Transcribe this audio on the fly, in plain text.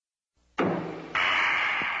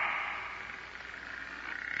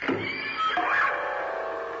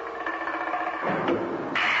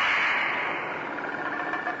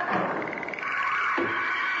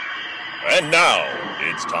And now,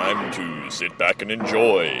 it's time to sit back and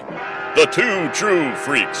enjoy the Two True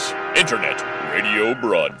Freaks Internet Radio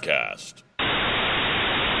Broadcast.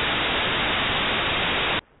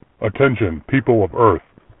 Attention, people of Earth.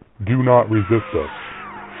 Do not resist us.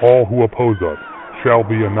 All who oppose us shall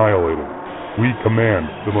be annihilated. We command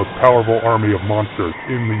the most powerful army of monsters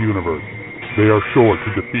in the universe. They are sure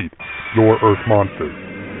to defeat your Earth monsters.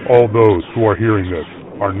 All those who are hearing this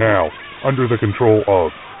are now under the control of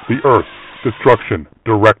the Earth Destruction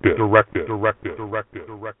Directive.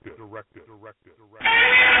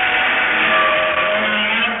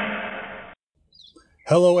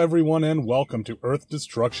 Hello everyone and welcome to Earth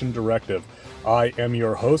Destruction Directive. I am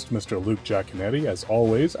your host, Mr. Luke Giaconetti. As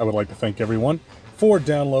always, I would like to thank everyone for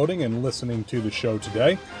downloading and listening to the show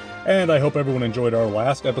today. And I hope everyone enjoyed our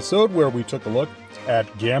last episode where we took a look at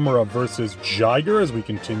Gamera vs. Jiger as we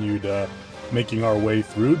continued making our way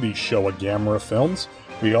through the Showa Gamera films.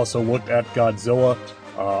 We also looked at Godzilla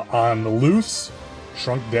on the loose,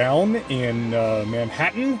 shrunk down in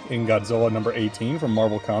Manhattan in Godzilla number 18 from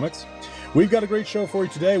Marvel Comics. We've got a great show for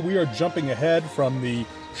you today. We are jumping ahead from the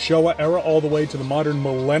Showa era all the way to the modern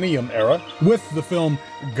Millennium era with the film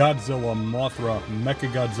Godzilla Mothra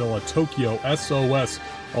Mechagodzilla Tokyo SOS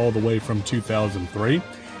all the way from 2003.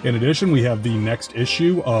 In addition, we have the next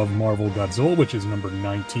issue of Marvel Godzilla, which is number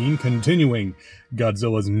 19, continuing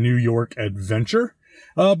Godzilla's New York adventure.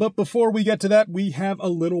 But before we get to that, we have a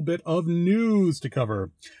little bit of news to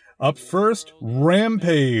cover. Up first,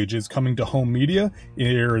 Rampage is coming to home media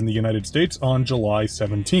here in the United States on July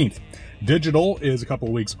 17th. Digital is a couple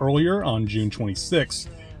of weeks earlier on June 26th.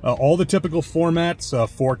 All the typical formats,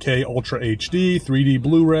 4K Ultra HD, 3D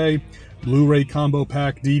Blu-ray, Blu-ray combo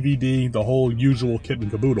pack, DVD, the whole usual kit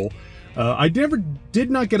and caboodle. I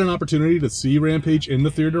did not get an opportunity to see Rampage in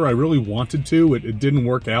the theater. I really wanted to. It didn't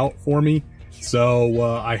work out for me. So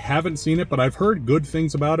I haven't seen it, but I've heard good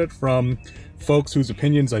things about it from folks whose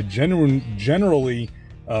opinions I generally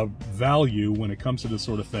value when it comes to this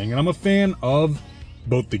sort of thing. And I'm a fan of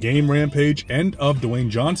both the game Rampage and of Dwayne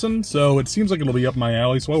Johnson, so it seems like it'll be up my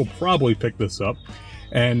alley, so I will probably pick this up.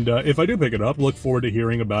 And if I do pick it up, look forward to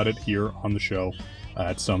hearing about it here on the show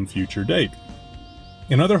at some future date.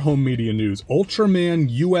 In other home media news, Ultraman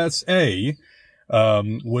USA,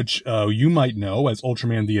 which you might know as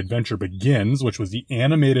Ultraman The Adventure Begins, which was the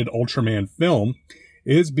animated Ultraman film,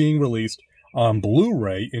 is being released on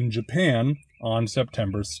Blu-ray in Japan on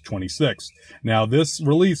September 26th. Now, this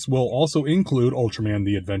release will also include Ultraman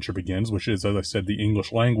The Adventure Begins, which is, as I said, the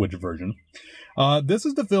English language version. This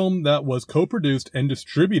is the film that was co-produced and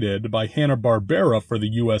distributed by Hanna-Barbera for the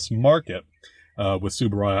U.S. market, with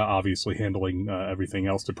Tsuburaya obviously handling everything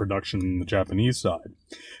else to production in the Japanese side.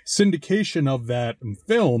 Syndication of that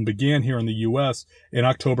film began here in the U.S. in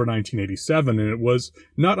October 1987, and it was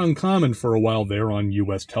not uncommon for a while there on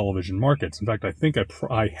U.S. television markets. In fact, I think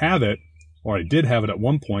I have it, or I did have it at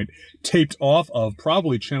one point, taped off of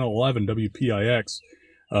probably Channel 11 WPIX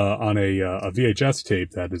on a VHS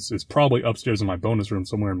tape that is probably upstairs in my bonus room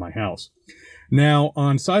somewhere in my house. Now,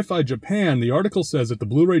 on Sci-Fi Japan, the article says that the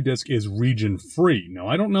Blu-ray disc is region-free. Now,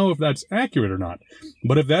 I don't know if that's accurate or not,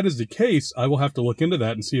 but if that is the case, I will have to look into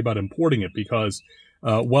that and see about importing it, because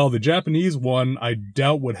while the Japanese one I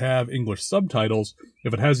doubt would have English subtitles,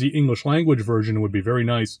 if it has the English language version, it would be very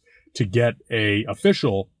nice to get a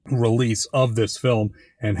official release of this film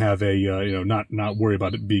and have a, not worry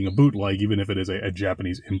about it being a bootleg, even if it is a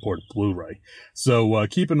Japanese import Blu-ray. So, I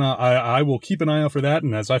will keep an eye out for that.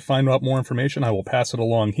 And as I find out more information, I will pass it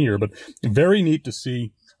along here. But very neat to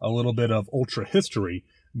see a little bit of Ultra history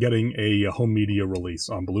getting a home media release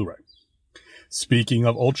on Blu-ray. Speaking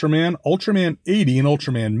of Ultraman, Ultraman 80 and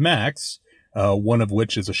Ultraman Max, one of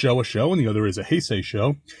which is a Showa show and the other is a Heisei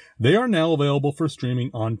show, they are now available for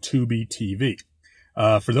streaming on Tubi TV.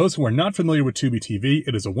 For those who are not familiar with Tubi TV,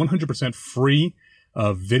 it is a 100% free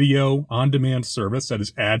video on-demand service that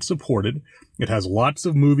is ad-supported. It has lots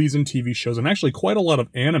of movies and TV shows, and actually quite a lot of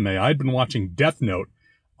anime. I'd been watching Death Note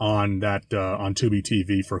on Tubi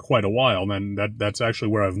TV for quite a while, and that's actually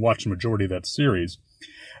where I've watched the majority of that series.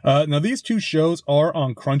 Now, these two shows are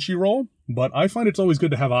on Crunchyroll, but I find it's always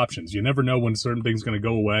good to have options. You never know when certain things are going to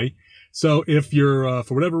go away. So if you're,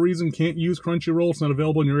 for whatever reason, can't use Crunchyroll, it's not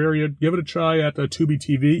available in your area, give it a try at Tubi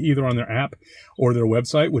TV, either on their app or their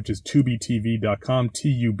website, which is tubitv.com,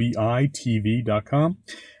 TUBITV.com.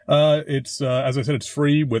 It's, as I said, it's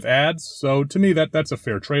free with ads. So to me, that's a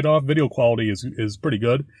fair trade-off. Video quality is pretty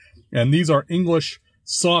good. And these are English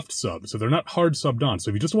soft sub, so they're not hard subbed on. So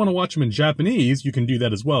if you just want to watch them in Japanese, you can do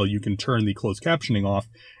that as well. You can turn the closed captioning off,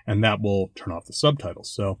 and that will turn off the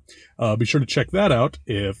subtitles. So be sure to check that out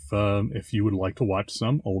if you would like to watch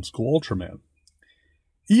some old school Ultraman.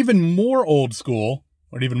 Even more old school,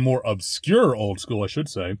 or even more obscure old school, I should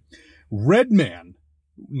say, Redman.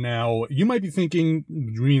 Now, you might be thinking,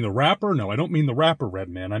 you mean the rapper? No, I don't mean the rapper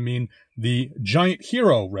Redman. I mean the giant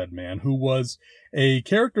hero Redman, who was a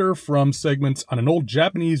character from segments on an old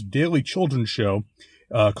Japanese daily children's show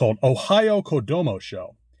called Ohio Kodomo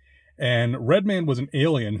Show. And Redman was an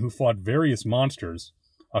alien who fought various monsters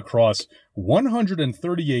across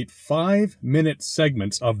 138 5-minute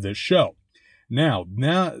segments of this show. Now,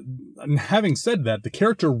 having said that, the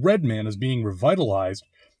character Redman is being revitalized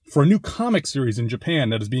for a new comic series in Japan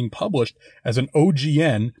that is being published as an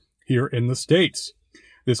OGN here in the States.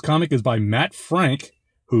 This comic is by Matt Frank,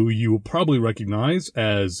 who you will probably recognize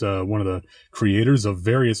as one of the creators of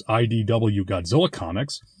various IDW Godzilla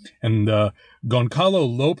comics, and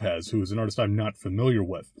Goncalo Lopez, who is an artist I'm not familiar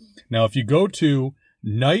with. Now, if you go to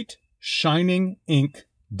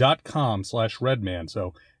nightshininginc.com/Redman,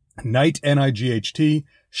 so Night, N-I-G-H-T,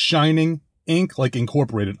 Shining, Inc., like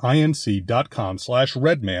incorporated,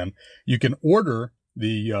 inc.com/Redman, you can order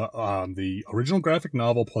the original graphic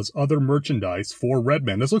novel plus other merchandise for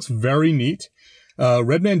Redman. This looks very neat.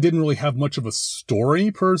 Redman didn't really have much of a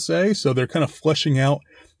story per se, so they're kind of fleshing out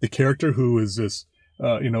the character who is this,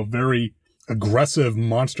 very aggressive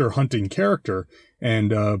monster hunting character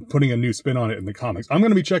and putting a new spin on it in the comics. I'm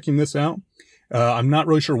going to be checking this out. I'm not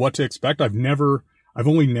really sure what to expect. I've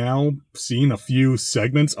only now seen a few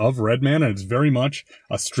segments of Redman, and it's very much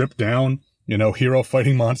a stripped down, hero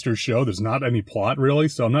fighting monsters show. There's not any plot really,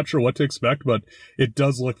 so I'm not sure what to expect, but it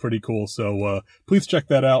does look pretty cool. So please check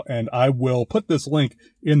that out, and I will put this link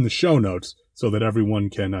in the show notes so that everyone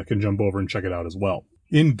can jump over and check it out as well.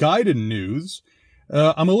 In Gaiden news,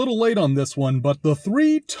 I'm a little late on this one, but the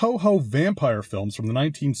 3 Toho vampire films from the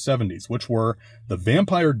 1970s, which were The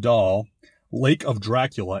Vampire Doll, Lake of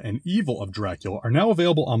Dracula, and Evil of Dracula, are now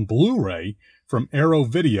available on Blu-ray from Arrow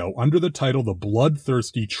Video under the title The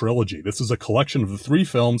Bloodthirsty Trilogy. This is a collection of the 3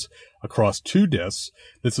 films across 2 discs.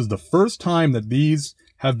 This is the first time that these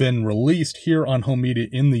have been released here on home media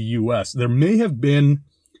in the U.S. There may have been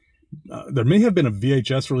a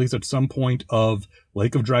VHS release at some point of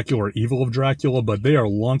Lake of Dracula or Evil of Dracula, but they are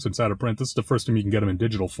long since out of print. This is the first time you can get them in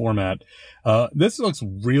digital format. This looks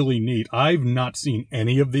really neat. I've not seen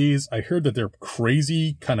any of these. I heard that they're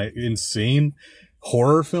crazy, kind of insane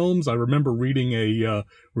horror films. I remember reading a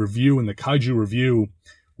review in the Kaiju Review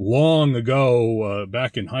long ago,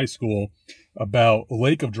 back in high school, about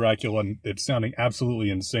Lake of Dracula, and it's sounding absolutely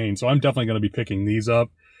insane. So I'm definitely going to be picking these up.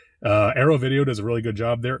 Arrow Video does a really good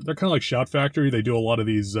job. They're kind of like Shout Factory. They do a lot of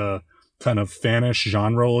these kind of fanish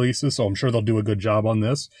genre releases, so I'm sure they'll do a good job on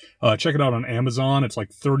this. Check it out on Amazon. It's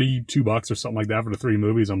like $32 or something like that for the 3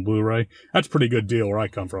 movies on Blu-ray. That's a pretty good deal where I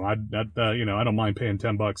come from. I don't mind paying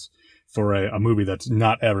 $10 for a movie that's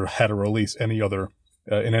not ever had a release in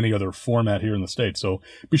any other format here in the States. So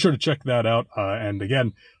be sure to check that out. And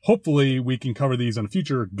again, hopefully we can cover these on a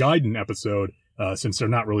future Gaiden episode, since they're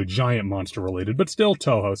not really giant monster related, but still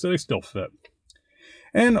Toho, so they still fit.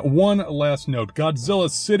 And one last note, Godzilla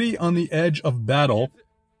City on the Edge of Battle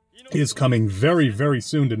is coming very, very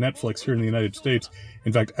soon to Netflix here in the United States.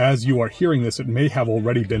 In fact, as you are hearing this, it may have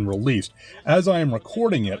already been released. As I am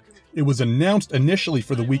recording it, it was announced initially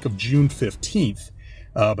for the week of June 15th,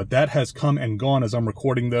 but that has come and gone as I'm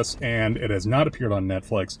recording this, and it has not appeared on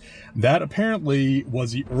Netflix. That apparently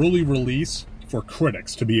was the early release for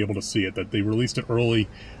critics to be able to see it, that they released it early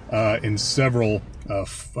in several,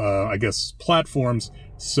 platforms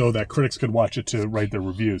so that critics could watch it to write their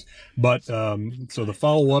reviews. But, so the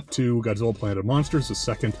follow-up to Godzilla Planet of Monsters, the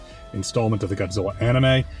second installment of the Godzilla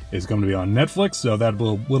anime, is going to be on Netflix, so that's a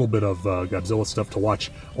little bit of Godzilla stuff to watch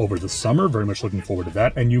over the summer. Very much looking forward to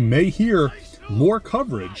that. And you may hear more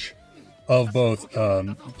coverage of both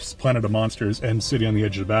Planet of Monsters and City on the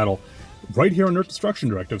Edge of Battle right here on Earth Destruction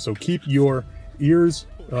Directive, so keep your ears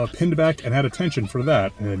pinned back and add attention for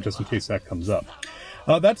that, and just in case that comes up.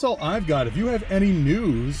 That's all I've got. If you have any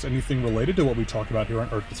news, anything related to what we talk about here on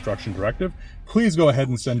Earth Destruction Directive, please go ahead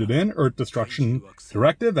and send it in,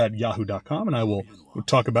 earthdestructiondirective@yahoo.com, and I will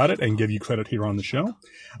talk about it and give you credit here on the show.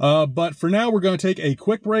 But for now, we're going to take a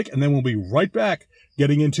quick break, and then we'll be right back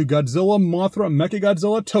getting into Godzilla, Mothra,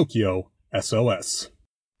 Mechagodzilla, Tokyo, SOS.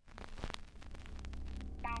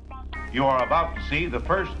 You are about to see the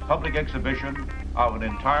first public exhibition of an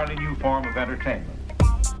entirely new form of entertainment.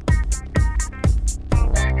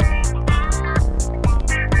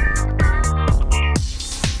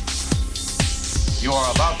 You You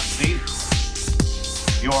are about to see.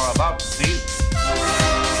 You are about to see.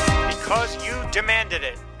 Because you demanded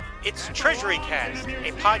it. It's Treasury Cast,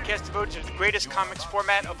 a podcast devoted to the greatest comics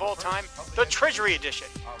format of all time, the Treasury Edition.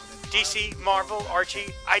 DC, Marvel,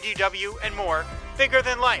 Archie, IDW, and more, bigger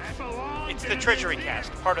than life. It's the Treasury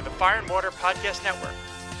Cast, part of the Fire and Water Podcast Network.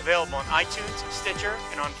 Available on iTunes, Stitcher,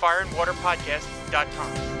 and on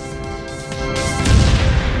fireandwaterpodcast.com.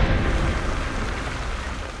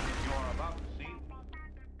 You are about to see.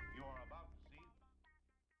 You are about to see.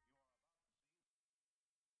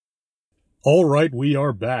 All right, we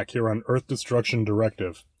are back here on Earth Destruction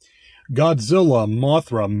Directive. Godzilla,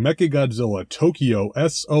 Mothra, Mechagodzilla, Tokyo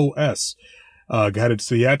SOS had its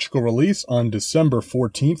theatrical release on December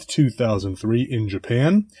 14th, 2003 in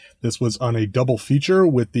Japan. This was on a double feature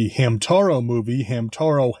with the Hamtaro movie,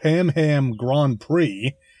 Hamtaro Ham Ham Grand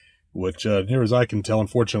Prix, which, near as I can tell,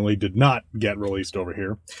 unfortunately did not get released over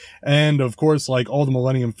here. And, of course, like all the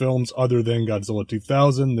Millennium films other than Godzilla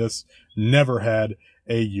 2000, this never had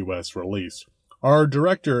a U.S. release. Our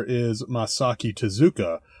director is Masaki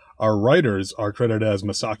Tezuka. Our writers are credited as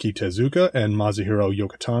Masaki Tezuka and Masahiro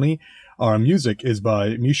Yokotani. Our music is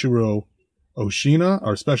by Mishiro Oshina.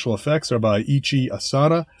 Our special effects are by Ichi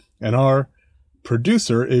Asada. And our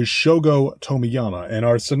producer is Shogo Tomiyama. And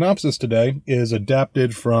our synopsis today is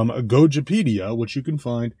adapted from Gojipedia, which you can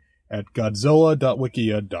find at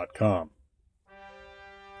godzilla.wikia.com.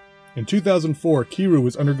 In 2004, Kiryu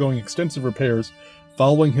was undergoing extensive repairs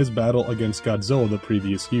following his battle against Godzilla the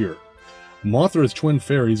previous year. Mothra's twin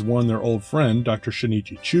fairies warned their old friend, Dr.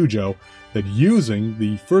 Shinichi Chujo, that using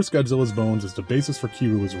the first Godzilla's bones as the basis for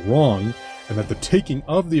Kiryu was wrong, and that the taking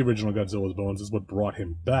of the original Godzilla's bones is what brought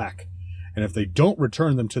him back. And if they don't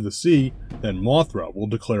return them to the sea, then Mothra will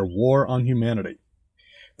declare war on humanity.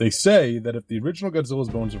 They say that if the original Godzilla's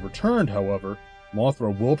bones are returned, however,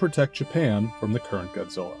 Mothra will protect Japan from the current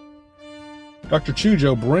Godzilla. Dr.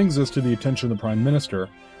 Chujo brings this to the attention of the Prime Minister,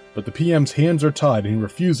 but the PM's hands are tied and he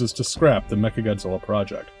refuses to scrap the Mechagodzilla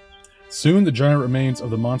project. Soon the giant remains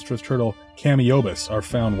of the monstrous turtle Kamiobus are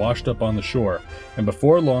found washed up on the shore, and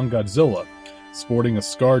before long Godzilla, sporting a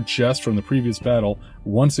scarred chest from the previous battle,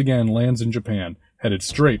 once again lands in Japan, headed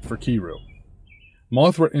straight for Kiryu.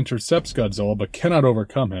 Mothra intercepts Godzilla but cannot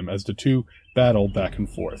overcome him as the two battle back and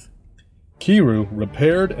forth. Kiryu,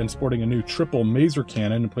 repaired and sporting a new triple maser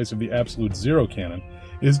cannon in place of the absolute zero cannon,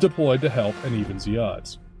 is deployed to help and evens the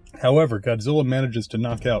odds. However, Godzilla manages to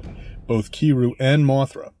knock out both Kiryu and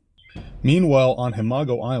Mothra. Meanwhile, on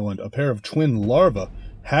Himago Island, a pair of twin larvae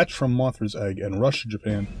hatch from Mothra's egg and rush to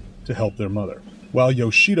Japan to help their mother. While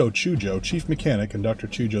Yoshido Chujo, chief mechanic and Dr.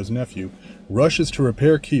 Chujo's nephew, rushes to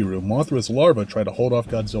repair Kiryu, Mothra's larvae try to hold off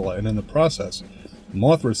Godzilla, and in the process,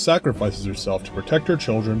 Mothra sacrifices herself to protect her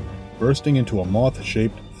children, bursting into a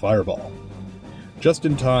moth-shaped fireball. Just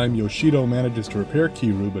in time, Yoshido manages to repair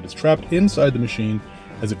Kiryu, but is trapped inside the machine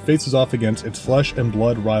as it faces off against its flesh and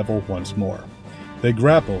blood rival once more. They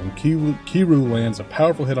grapple, and Kiryu lands a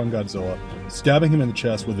powerful hit on Godzilla, stabbing him in the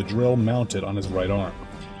chest with a drill mounted on his right arm.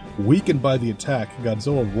 Weakened by the attack,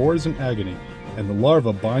 Godzilla roars in agony, and the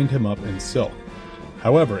larvae bind him up in silk.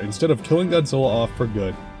 However, instead of killing Godzilla off for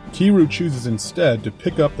good, Kiryu chooses instead to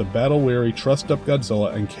pick up the battle-weary, trussed-up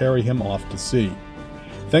Godzilla and carry him off to sea.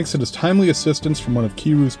 Thanks to this timely assistance from one of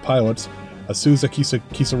Kiryu's pilots, Asuza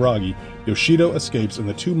Kisaragi, Yoshido escapes and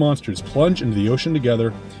the two monsters plunge into the ocean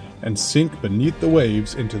together and sink beneath the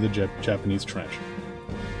waves into the Japanese trench.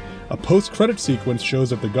 A post-credit sequence shows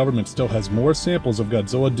that the government still has more samples of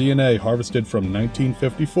Godzilla DNA harvested from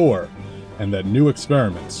 1954, and that new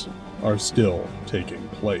experiments are still taking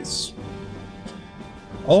place.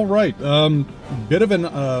 All right, bit of an,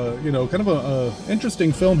 kind of a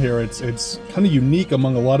interesting film here. It's kind of unique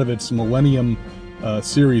among a lot of its Millennium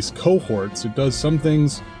series cohorts. It does some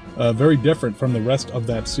things very different from the rest of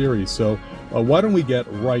that series. So why don't we get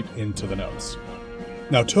right into the notes?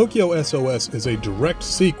 Now, Tokyo SOS is a direct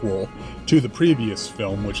sequel to the previous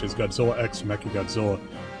film, which is Godzilla X Mechagodzilla,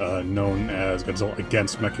 known as Godzilla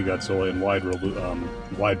Against Mechagodzilla in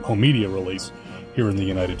wide home media release here in the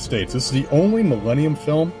United States. This is the only Millennium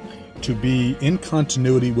film to be in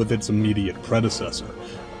continuity with its immediate predecessor.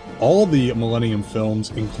 All the Millennium films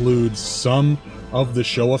include some of the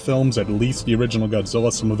Showa films, at least the original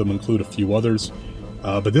Godzilla. Some of them include a few others.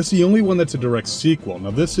 But this is the only one that's a direct sequel.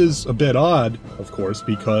 Now, this is a bit odd, of course,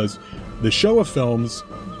 because the Showa films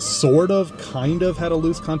kind of had a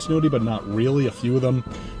loose continuity, but not really. A few of them,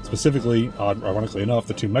 specifically, ironically enough,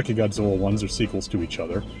 the two Mechagodzilla ones are sequels to each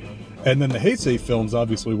other. And then the Heisei films,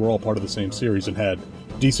 obviously, were all part of the same series and had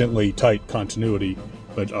decently tight continuity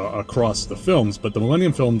but across the films. But the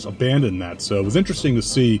Millennium films abandoned that, so it was interesting to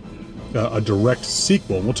see a direct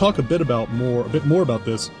sequel. And we'll talk a bit more about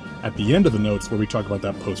this at the end of the notes, where we talk about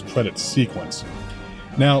that post-credit sequence.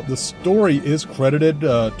 Now, the story is credited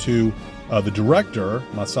to the director,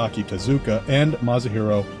 Masaki Tezuka, and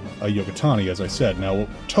Masahiro Yokotani, as I said. Now,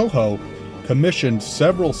 Toho commissioned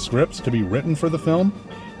several scripts to be written for the film,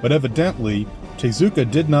 but evidently, Tezuka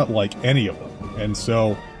did not like any of them. And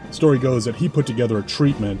so, the story goes that he put together a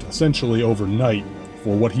treatment, essentially overnight,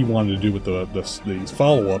 for what he wanted to do with the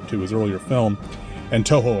follow-up to his earlier film, and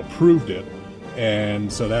Toho approved it.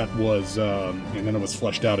 And so that was, and then it was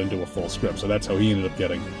fleshed out into a full script. So that's how he ended up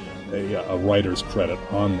getting a writer's credit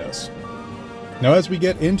on this. Now, as we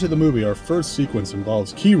get into the movie, our first sequence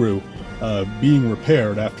involves Kiryu being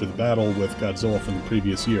repaired after the battle with Godzilla from the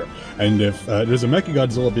previous year. And if there's a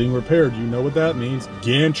Mechagodzilla being repaired, you know what that means.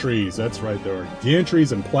 Gantries. That's right, there are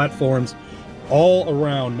gantries and platforms all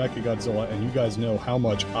around Mechagodzilla, and you guys know how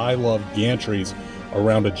much I love gantries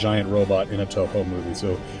around a giant robot in a Toho movie.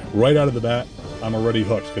 So right out of the bat, I'm already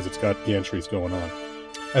hooked because it's got gantries going on.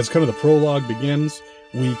 As kind of the prologue begins,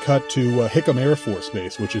 we cut to Hickam Air Force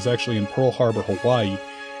Base, which is actually in Pearl Harbor, Hawaii.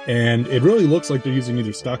 And it really looks like they're using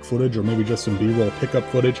either stock footage or maybe just some B-roll pickup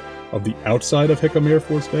footage of the outside of Hickam Air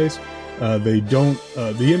Force Base.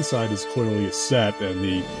 The inside is clearly a set, and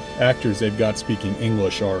the actors they've got speaking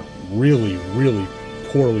English are really, really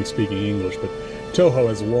poorly speaking English. But Toho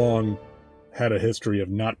has long had a history of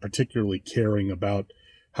not particularly caring about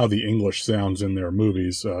how the English sounds in their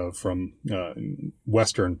movies from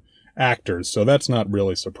Western actors, so that's not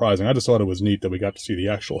really surprising. I just thought it was neat that we got to see the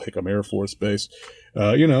actual Hickam Air Force Base.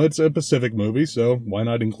 It's a Pacific movie, so why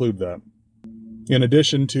not include that? In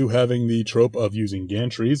addition to having the trope of using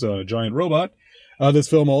gantries on a giant robot, this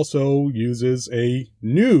film also uses a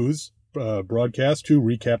news broadcast to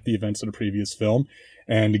recap the events of the previous film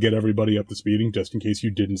and to get everybody up to speeding, just in case you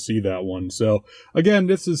didn't see that one. So, again,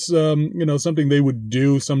 this is, something they would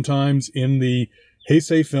do sometimes in the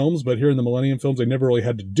Heisei films, but here in the Millennium films, they never really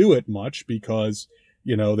had to do it much because,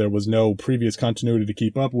 there was no previous continuity to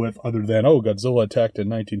keep up with other than, Godzilla attacked in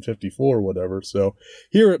 1954 or whatever. So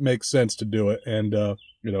here it makes sense to do it. And,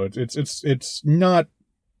 it's not,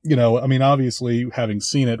 obviously having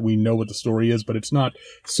seen it, we know what the story is, but it's not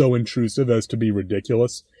so intrusive as to be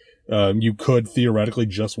ridiculous. You could theoretically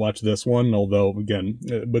just watch this one, although, again,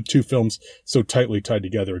 with two films so tightly tied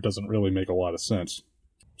together, it doesn't really make a lot of sense.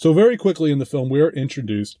 So very quickly in the film, we're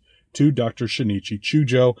introduced to Dr. Shinichi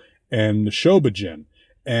Chujo and the Shobijin.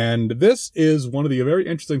 And this is one of the very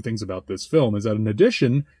interesting things about this film, is that in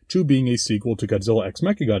addition to being a sequel to Godzilla x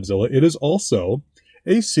Mechagodzilla, it is also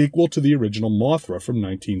a sequel to the original Mothra from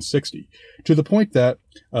 1960, to the point that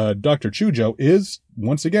Dr. Chujo is,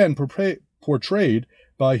 once again, portrayed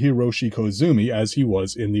by Hiroshi Koizumi as he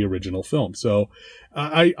was in the original film. So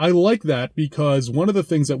I like that, because one of the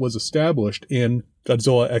things that was established in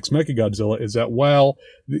Godzilla x Mechagodzilla is that while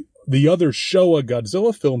the other Showa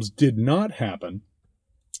Godzilla films did not happen,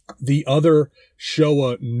 the other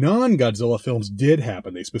Showa non-Godzilla films did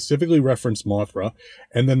happen. They specifically reference Mothra,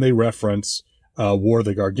 and then they reference War of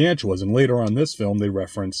the Gargantuas, and later on this film they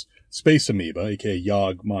reference Space Amoeba, aka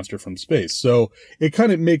Yog, monster from space. So it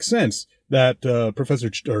kind of makes sense that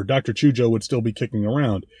Dr. Chujo would still be kicking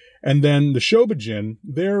around. And then the Shobijin,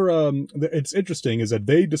 it's interesting is that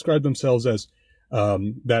they describe themselves as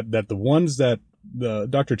that the ones that the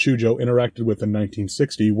Dr. Chujo interacted with in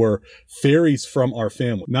 1960 were fairies from our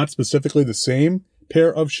family. Not specifically the same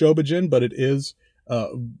pair of Shobijin, but it is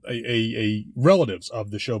a relatives of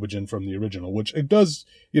the Shobijin from the original, which it does,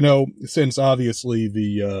 since obviously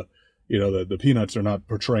the Peanuts are not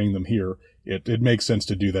portraying them here, it makes sense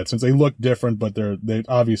to do that since they look different, but they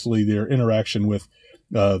obviously their interaction with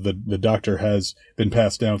the Doctor has been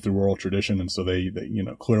passed down through oral tradition, and so they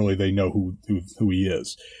clearly they know who he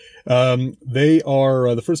is. They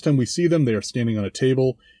are the first time we see them, they are standing on a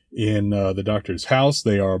table in the Doctor's house.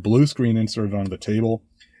 They are blue screen inserted on the table.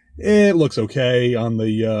 It looks okay on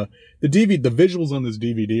the DVD. The visuals on this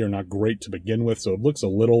DVD are not great to begin with, so it looks a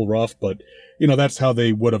little rough, but that's how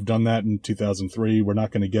they would have done that in 2003. We're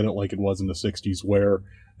not going to get it like it was in the 60s, where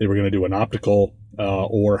they were going to do an optical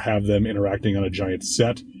or have them interacting on a giant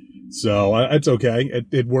set. So it's okay.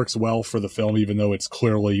 It works well for the film, even though it's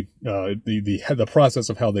clearly the process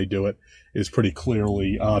of how they do it is pretty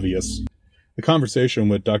clearly obvious. The conversation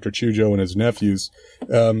with Dr. Chujo and his nephews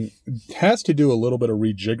has to do a little bit of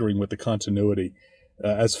rejiggering with the continuity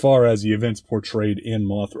as far as the events portrayed in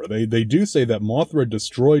Mothra. They do say that Mothra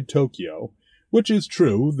destroyed Tokyo, which is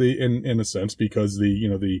true in a sense, because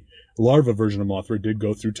the larva version of Mothra did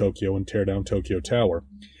go through Tokyo and tear down Tokyo Tower.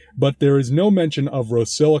 But there is no mention of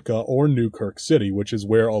Rosilica or Newkirk City, which is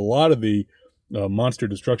where a lot of the monster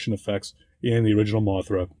destruction effects in the original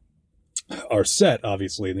Mothra are set,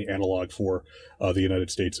 obviously, in the analog for the United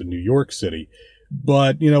States and New York City.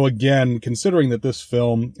 But, again, considering that this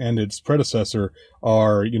film and its predecessor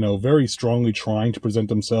are, very strongly trying to present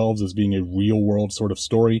themselves as being a real-world sort of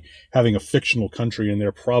story, having a fictional country in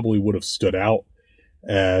there probably would have stood out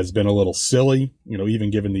as been a little silly, even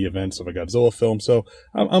given the events of a Godzilla film. So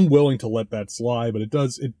I'm willing to let that slide, but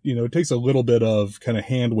it takes a little bit of kind of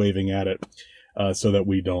hand-waving at it so that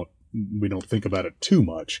we don't think about it too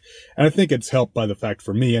much. And I think it's helped by the fact,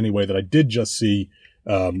 for me anyway, that I did just see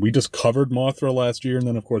we just covered Mothra last year, and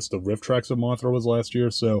then, of course, the Rift Tracks of Mothra was last year,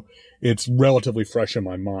 so it's relatively fresh in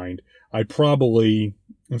my mind. I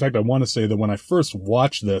want to say that when I first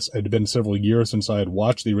watched this, it had been several years since I had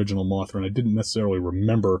watched the original Mothra, and I didn't necessarily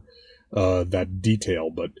remember that detail,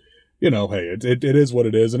 but, hey, it is what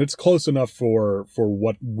it is, and it's close enough for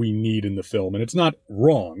what we need in the film, and it's not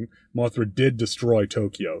wrong. Mothra did destroy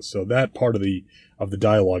Tokyo, so that part of the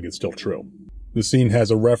dialogue is still true. The scene has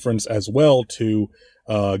a reference as well to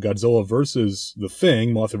Godzilla versus the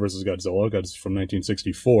Thing, Mothra versus Godzilla, from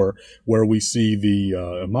 1964, where we see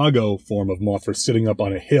the Imago form of Mothra sitting up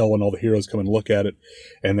on a hill and all the heroes come and look at it,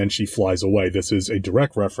 and then she flies away. This is a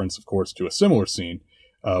direct reference, of course, to a similar scene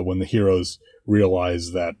when the heroes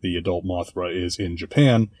realize that the adult Mothra is in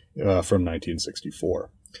Japan from 1964.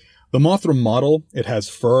 The Mothra model, it has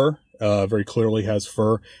fur. Very clearly has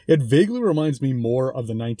fur. It vaguely reminds me more of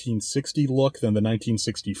the 1960 look than the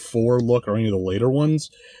 1964 look or any of the later ones.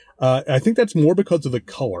 I think that's more because of the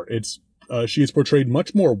color. She is portrayed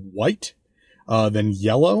much more white than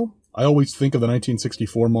yellow. I always think of the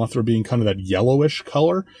 1964 Mothra being kind of that yellowish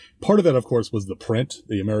color. Part of that, of course, was the print,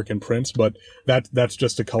 the American prints, but that's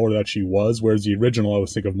just the color that she was, whereas the original I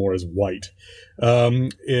always think of more as white. The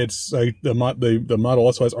model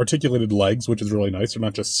also has articulated legs, which is really nice. They're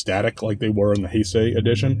not just static like they were in the Heisei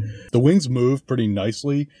edition. The wings move pretty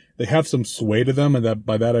nicely. They have some sway to them, and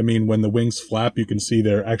by that I mean when the wings flap, you can see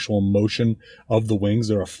their actual motion of the wings.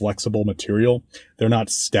 They're a flexible material. They're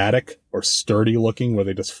not static or sturdy looking, where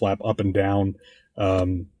they just flap up and down,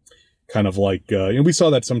 kind of like, we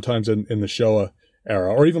saw that sometimes in the Showa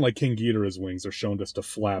era, or even like King Ghidorah's wings are shown just to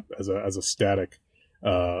flap as a static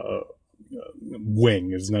wing.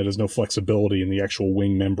 There's no flexibility in the actual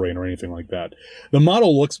wing membrane or anything like that. The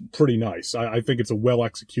model looks pretty nice. I think it's a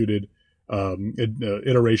well-executed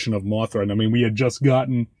iteration of Mothra. And I mean, we had just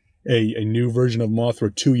gotten a new version of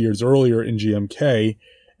Mothra 2 years earlier in GMK,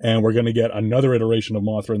 and we're going to get another iteration of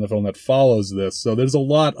Mothra in the film that follows this. So there's a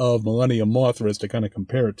lot of Millennium Mothras to kind of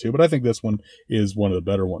compare it to, but I think this one is one of the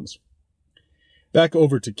better ones. Back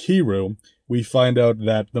over to Kiru, we find out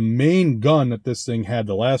that the main gun that this thing had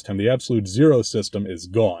the last time, the Absolute Zero system, is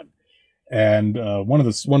gone. And one of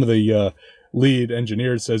the lead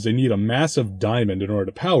engineers says they need a massive diamond in order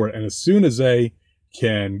to power it, and as soon as they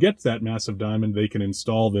can get that massive diamond, they can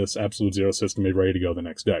install this Absolute Zero system and be ready to go the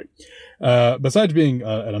next day. Besides being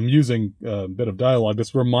an amusing bit of dialogue,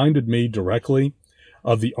 this reminded me directly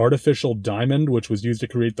of the artificial diamond, which was used to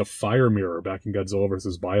create the fire mirror back in Godzilla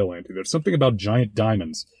vs. Biollante. There's something about giant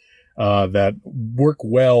diamonds that work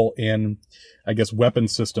well in, I guess, weapon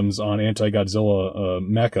systems on anti-Godzilla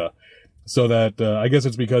mecha. So that, I guess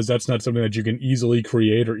it's because that's not something that you can easily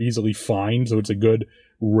create or easily find, so it's a good,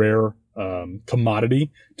 rare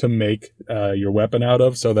commodity to make your weapon out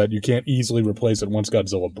of, so that you can't easily replace it once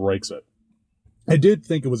Godzilla breaks it. I did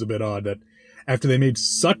think it was a bit odd that after they made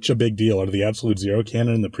such a big deal out of the Absolute Zero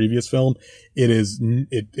cannon in the previous film,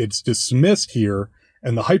 it's dismissed here,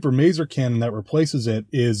 and the Hyper Maser cannon that replaces it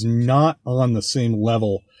is not on the same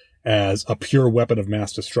level as a pure weapon of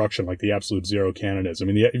mass destruction like the Absolute Zero cannon is. I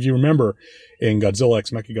mean, if you remember in Godzilla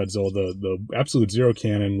x Mechagodzilla, the Absolute Zero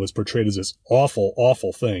cannon was portrayed as this awful,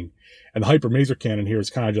 awful thing. And the Hyper Maser cannon here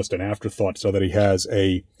is kind of just an afterthought, so that he has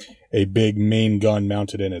a big main gun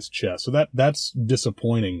mounted in his chest. So that's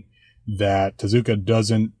disappointing that Tezuka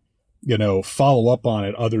doesn't, follow up on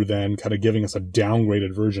it, other than kind of giving us a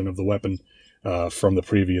downgraded version of the weapon from the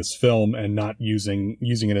previous film and not using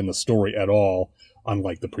it in the story at all,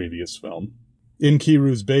 unlike the previous film. In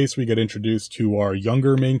Kiru's base, we get introduced to our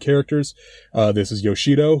younger main characters. This is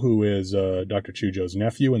Yoshido, who is Dr. Chujo's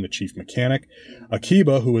nephew and the chief mechanic.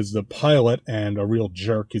 Akiba, who is the pilot and a real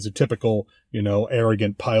jerk. He's a typical,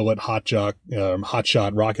 arrogant pilot,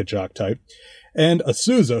 hotshot rocket jock type. And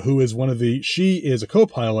Asuza, who is she is a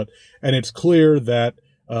co-pilot, and it's clear that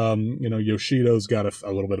Yoshido's got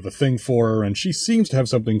a little bit of a thing for her, and she seems to have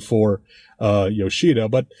something for Yoshida.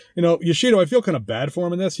 But, Yoshido, I feel kind of bad for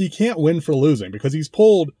him in this. He can't win for losing because he's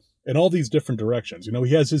pulled in all these different directions.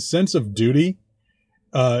 He has his sense of duty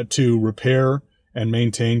to repair and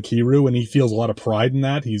maintain Kiryu, and he feels a lot of pride in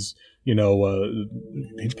that. He's, you know,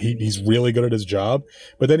 he's really good at his job.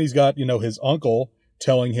 But then he's got, you know, his uncle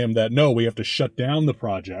telling him that, no, we have to shut down the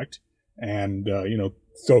project and, you know,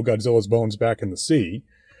 throw Godzilla's bones back in the sea.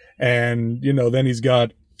 And, you know, then he's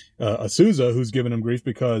got Asuza, who's giving him grief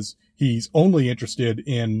because he's only interested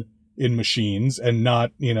in machines and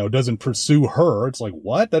not, you know, doesn't pursue her. It's like,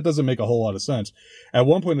 what? That doesn't make a whole lot of sense. At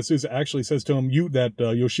one point, Asuza actually says to him,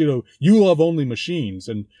 Yoshido, you love only machines.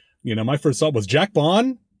 And, you know, my first thought was Jack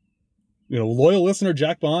Bond. You know, loyal listener,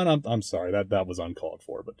 Jack Bond. I'm sorry, that was uncalled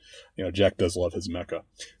for, but, you know, Jack does love his mecha.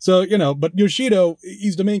 So, you know, but Yoshido,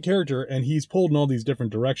 he's the main character and he's pulled in all these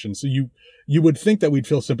different directions. So you would think that we'd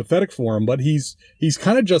feel sympathetic for him, but he's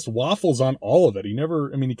kind of just waffles on all of it.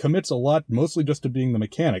 He commits a lot, mostly just to being the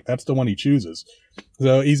mechanic. That's the one he chooses.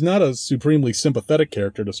 So he's not a supremely sympathetic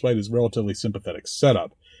character, despite his relatively sympathetic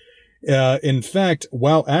setup. In fact,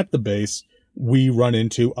 while at the base, we run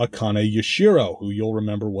into Akane Yashiro, who you'll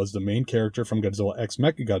remember was the main character from Godzilla X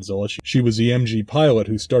Mechagodzilla. She was the MG pilot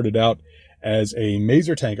who started out as a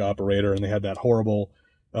Maser tank operator, and they had that horrible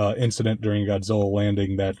incident during Godzilla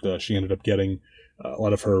landing that she ended up getting a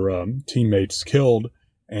lot of her teammates killed,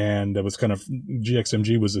 and that was kind of,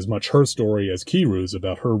 GXMG was as much her story as Kiryu's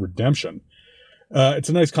about her redemption. It's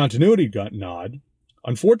a nice continuity nod.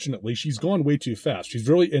 Unfortunately, she's gone way too fast. She's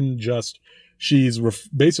really in just...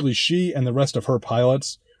 basically she and the rest of her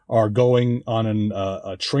pilots are going on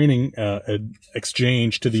a training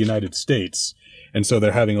exchange to the United States. And so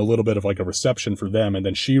they're having a little bit of like a reception for them. And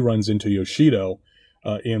then she runs into Yoshido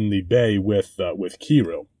in the bay with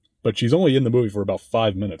Kiryu. But she's only in the movie for about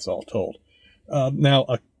 5 minutes, all told.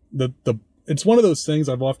 It's one of those things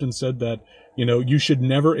I've often said that, you know, you should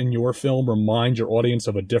never in your film remind your audience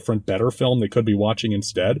of a different, better film they could be watching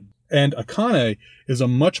instead. And Akane is a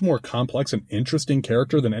much more complex and interesting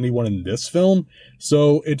character than anyone in this film.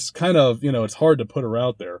 So it's kind of, you know, it's hard to put her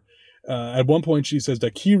out there. At one point, she says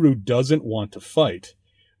that Kiryu doesn't want to fight,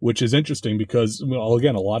 which is interesting because, well,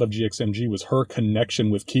 again, a lot of GXMG was her connection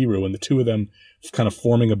with Kiryu and the two of them kind of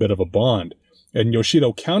forming a bit of a bond. And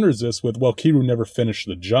Yoshido counters this with, well, Kiryu never finished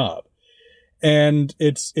the job. And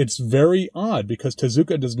it's very odd because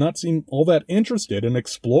Tezuka does not seem all that interested in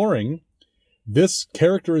exploring this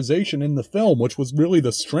characterization in the film, which was really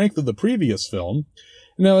the strength of the previous film.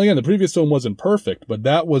 Now, again, the previous film wasn't perfect, but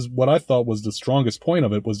that was what I thought was the strongest point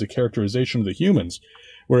of it, was the characterization of the humans.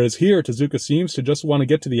 Whereas here, Tezuka seems to just want to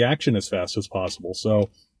get to the action as fast as possible.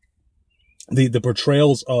 So the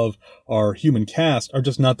portrayals of our human cast are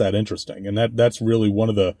just not that interesting. And that's really one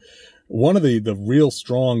of the real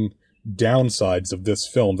strong downsides of this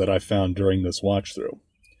film that I found during this watch through.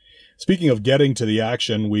 Speaking of getting to the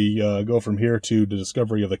action, we go from here to the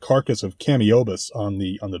discovery of the carcass of Kamiobus on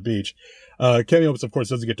the beach. Kamiobus, of course,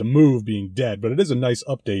 doesn't get to move, being dead, but it is a nice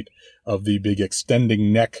update of the big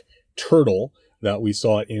extending neck turtle that we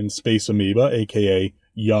saw in Space Amoeba, aka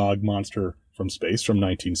Yog Monster from Space from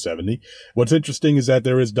 1970. What's interesting is that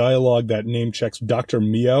there is dialogue that name checks Dr.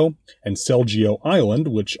 Mio and Selgio Island,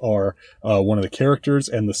 which are one of the characters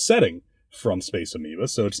and the setting from Space Amoeba.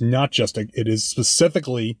 So it's not just it is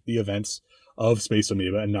specifically the events of Space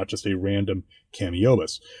Amoeba and not just a random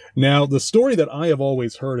Kamiobus. Now, the story that I have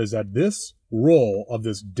always heard is that this role of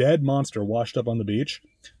this dead monster washed up on the beach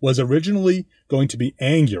was originally going to be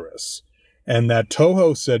Anguirus, and that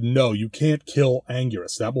Toho said, no, you can't kill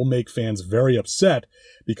Anguirus. That will make fans very upset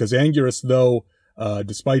because Anguirus, though,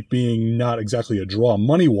 despite being not exactly a draw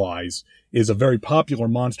money-wise, is a very popular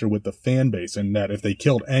monster with the fan base, and that if they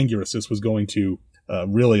killed Anguirus, this was going to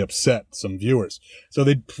really upset some viewers. So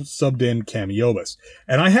they subbed in Kamiobus.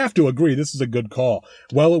 And I have to agree, this is a good call.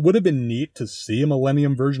 While it would have been neat to see a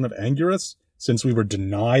Millennium version of Anguirus, since we were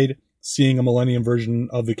denied seeing a Millennium version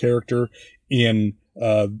of the character in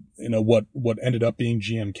what ended up being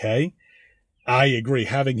GMK, I agree,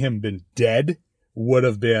 having him been dead would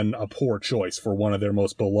have been a poor choice for one of their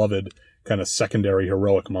most beloved kind of secondary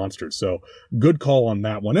heroic monsters. So good call on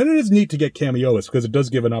that one. And it is neat to get Kamiobus because it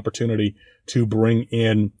does give an opportunity to bring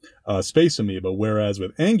in Space Amoeba, whereas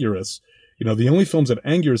with Anguirus, you know, the only films that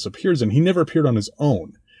Anguirus appears in, he never appeared on his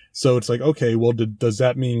own. So it's like, okay, well, does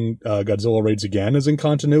that mean Godzilla Raids Again is in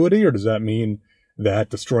continuity, or does that mean that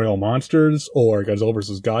Destroy All Monsters or Godzilla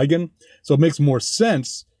vs. Gigan? So it makes more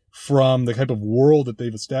sense from the type of world that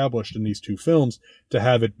they've established in these two films to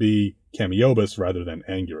have it be Kamiobus rather than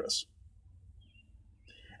Anguirus.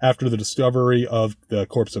 After the discovery of the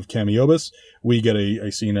corpse of Kamiobus, we get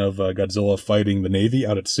a scene of Godzilla fighting the Navy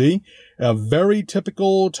out at sea. Very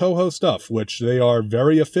typical Toho stuff, which they are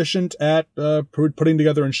very efficient at putting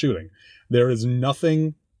together and shooting. There is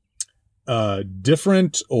nothing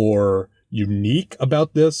different or unique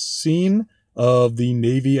about this scene of the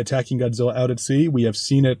Navy attacking Godzilla out at sea. We have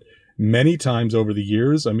seen it many times over the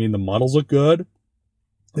years. I mean, the models look good.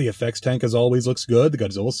 The effects tank as always looks good. The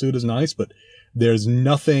Godzilla suit is nice, but there's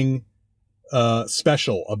nothing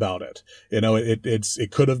special about it. You know,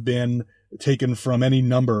 it could have been taken from any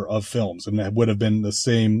number of films and that would have been the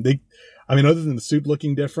same. Other than the suit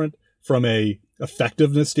looking different, from a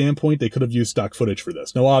effectiveness standpoint, they could have used stock footage for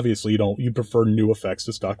this. Now, obviously, you prefer new effects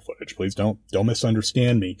to stock footage. Please don't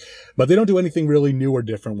misunderstand me. But they don't do anything really new or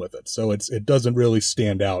different with it. So it doesn't really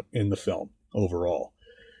stand out in the film overall.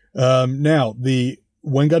 Now,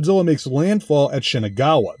 when Godzilla makes landfall at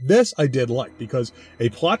Shinagawa, this I did like, because a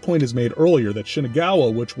plot point is made earlier that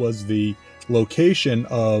Shinagawa, which was the location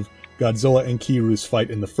of Godzilla and Kiryu's fight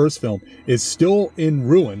in the first film, is still in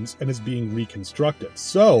ruins and is being reconstructed.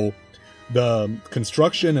 So the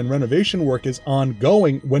construction and renovation work is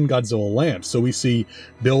ongoing when Godzilla lands. So we see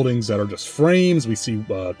buildings that are just frames. We see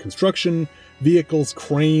construction vehicles,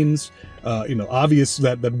 cranes, obvious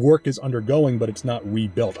that work is undergoing, but it's not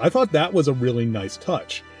rebuilt. I thought that was a really nice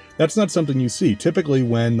touch. That's not something you see. Typically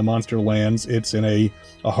when the monster lands, it's in a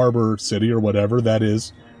harbor city or whatever that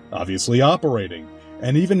is obviously operating.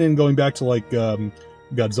 And even in going back to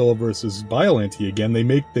Godzilla versus Biollante again,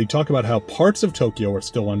 they talk about how parts of Tokyo are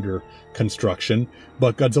still under construction,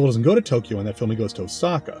 but Godzilla doesn't go to Tokyo in that film, he goes to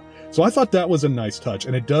Osaka. So I thought that was a nice touch,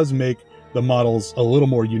 and it does make the models a little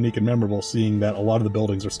more unique and memorable, seeing that a lot of the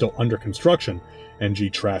buildings are still under construction, and G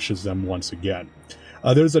trashes them once again.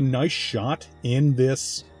 There's a nice shot in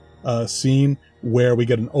this scene where we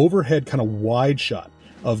get an overhead kind of wide shot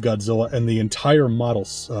of Godzilla and the entire model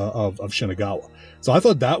of Shinagawa. So I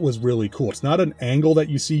thought that was really cool. It's not an angle that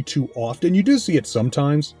you see too often. You do see it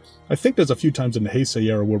sometimes. I think there's a few times in the Heisei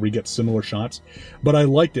era where we get similar shots, but I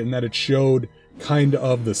liked it in that it showed kind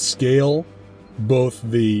of the scale, both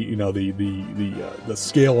the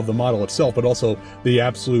scale of the model itself, but also the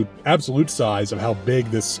absolute size of how big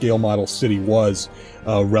this scale model city was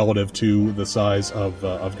relative to the size of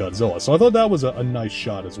Godzilla. So I thought that was a nice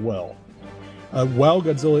shot as well. While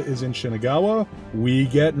Godzilla is in Shinagawa, we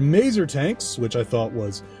get Maser tanks, which I thought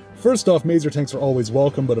was, first off, Maser tanks are always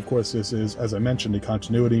welcome, but of course this is, as I mentioned, a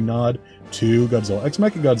continuity nod to Godzilla X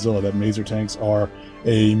Mechagodzilla, that Maser tanks are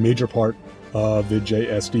a major part of the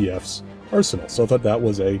JSDF's arsenal. So I thought that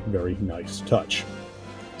was a very nice touch.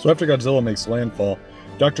 So after Godzilla makes landfall,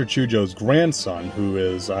 Dr. Chujo's grandson, who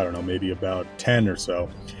is, I don't know, maybe about 10 or so,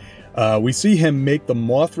 we see him make the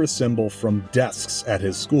Mothra symbol from desks at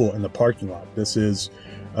his school in the parking lot. This is,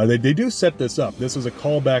 they do set this up. This is a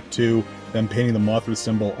callback to them painting the Mothra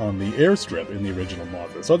symbol on the airstrip in the original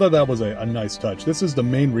Mothra. So I thought that was a nice touch. This is the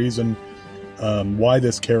main reason why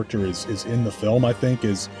this character is in the film, I think,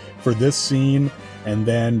 is for this scene, and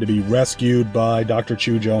then to be rescued by Dr.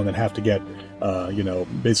 Chujo and then have to get,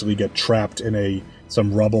 basically get trapped in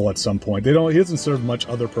some rubble at some point. He doesn't serve much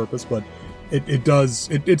other purpose, but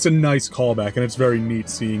it's a nice callback, and it's very neat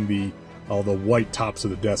seeing all the white tops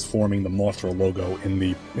of the desk forming the Mothra logo in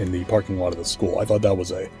the parking lot of the school. I thought that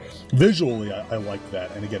was visually I liked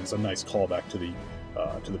that, and again, it's a nice callback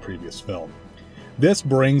to the previous film. This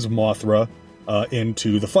brings Mothra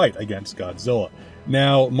into the fight against Godzilla.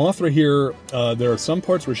 Now, Mothra here, there are some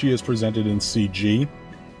parts where she is presented in CG,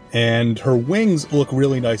 and her wings look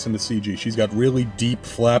really nice in the CG. She's got really deep,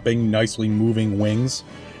 flapping, nicely moving wings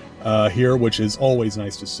here, which is always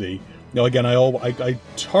nice to see. Now, again, I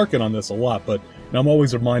harken on this a lot, but I'm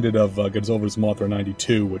always reminded of Godzilla vs. Mothra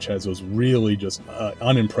 92, which has those really just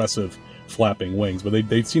unimpressive flapping wings, but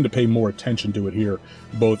they seem to pay more attention to it here,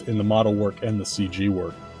 both in the model work and the CG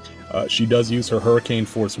work. She does use her Hurricane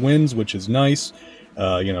Force winds, which is nice.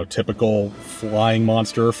 Typical flying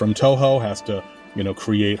monster from Toho has to,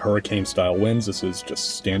 create hurricane-style winds. This is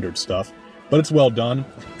just standard stuff, but it's well done.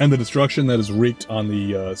 And the destruction that is wreaked on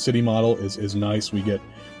the city model is nice. We get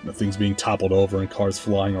things being toppled over and cars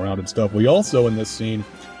flying around and stuff. We also, in this scene,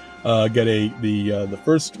 get the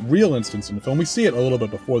first real instance in the film. We see it a little bit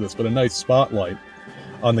before this, but a nice spotlight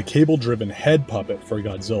on the cable-driven head puppet for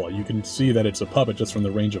Godzilla. You can see that it's a puppet just from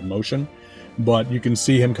the range of motion, but you can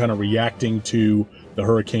see him kind of reacting to the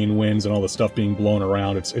hurricane winds and all the stuff being blown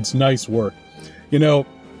around. It's nice work.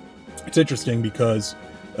 It's interesting because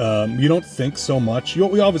you don't think so much.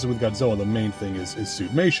 Obviously, with Godzilla, the main thing is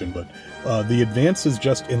suitmation, but the advances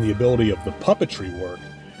just in the ability of the puppetry work,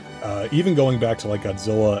 even going back to like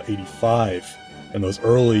Godzilla 85 and those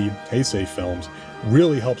early Heisei films,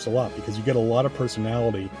 really helps a lot, because you get a lot of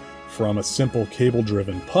personality from a simple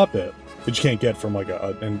cable-driven puppet that you can't get from like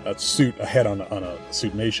a suit, a head on a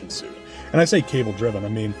Suit Nation suit. And I say cable-driven, I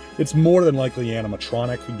mean, it's more than likely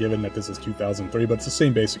animatronic, given that this is 2003, but it's the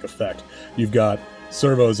same basic effect. You've got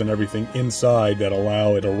servos and everything inside that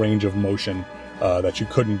allow it a range of motion that you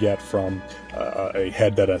couldn't get from a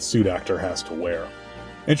head that a suit actor has to wear.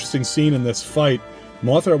 Interesting scene in this fight.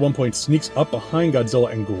 Mothra at one point sneaks up behind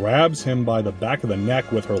Godzilla and grabs him by the back of the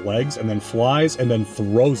neck with her legs and then flies and then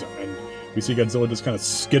throws him. And we see Godzilla just kind of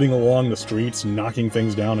skidding along the streets, knocking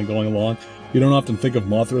things down and going along. You don't often think of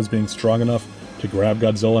Mothra as being strong enough to grab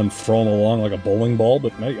Godzilla and throw him along like a bowling ball,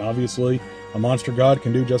 but obviously a monster god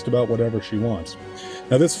can do just about whatever she wants.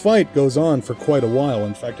 Now this fight goes on for quite a while.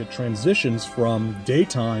 In fact, it transitions from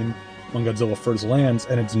daytime when Godzilla first lands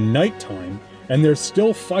and it's nighttime, and they're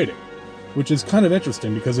still fighting, which is kind of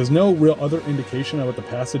interesting because there's no real other indication about the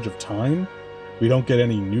passage of time. We don't get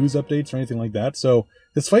any news updates or anything like that, so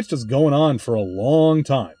this fight's just going on for a long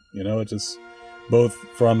time. It's just both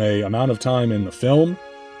from a amount of time in the film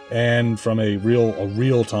and from a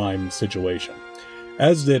real-time situation.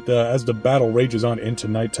 As the battle rages on into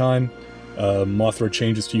nighttime, Mothra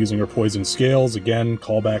changes to using her poison scales. Again,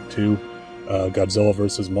 callback to Mothra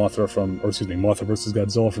versus Godzilla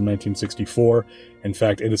from 1964. In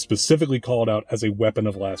fact, it is specifically called out as a weapon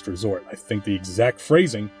of last resort. I think the exact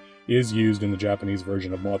phrasing is used in the Japanese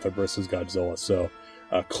version of Mothra versus Godzilla. So,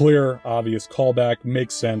 clear, obvious callback,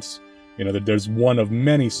 makes sense. That there's one of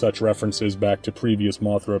many such references back to previous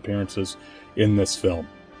Mothra appearances in this film.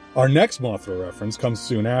 Our next Mothra reference comes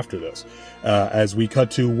soon after this, as we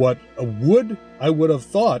cut to what I would have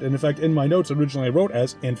thought, and in fact in my notes originally I wrote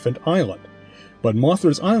as Infant Island. But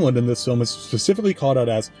Mothra's island in this film is specifically called out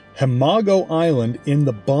as Hamago Island in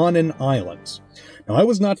the Bonin Islands. Now I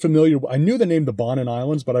was not familiar, I knew the name the Bonin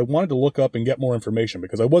Islands, but I wanted to look up and get more information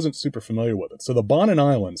because I wasn't super familiar with it. So the Bonin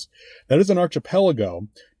Islands, that is an archipelago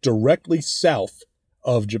directly south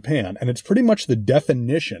of Japan, and it's pretty much the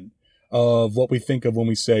definition of what we think of when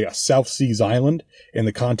we say a South Seas island in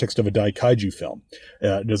the context of a Daikaiju film.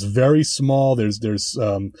 It's very small. There's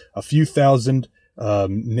a few thousand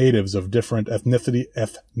natives of different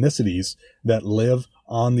ethnicities that live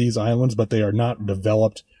on these islands, but they are not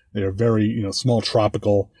developed. They are very small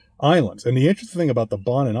tropical islands. And the interesting thing about the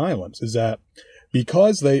Bonin Islands is that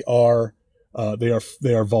because they are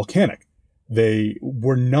volcanic, they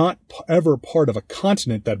were not ever part of a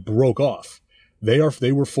continent that broke off.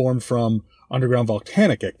 They were formed from underground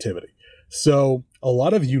volcanic activity. So a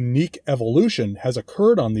lot of unique evolution has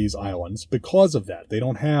occurred on these islands because of that. They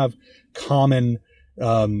don't have common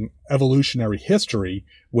evolutionary history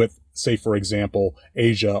with, say, for example,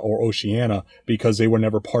 Asia or Oceania, because they were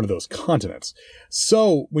never part of those continents.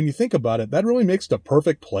 So when you think about it, that really makes the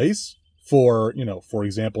perfect place for, for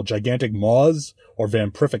example, gigantic moths or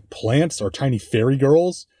vampiric plants or tiny fairy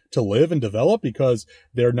girls to live and develop, because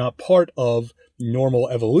they're not part of normal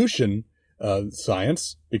evolution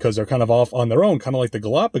science, because they're kind of off on their own, kind of like the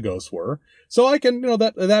Galapagos were. So I can,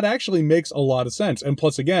 that actually makes a lot of sense. And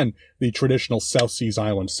plus, again, the traditional South Seas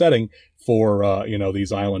island setting for,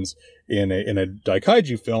 these islands in a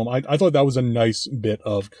Daikaiju film, I thought that was a nice bit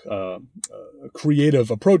of creative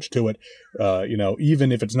approach to it,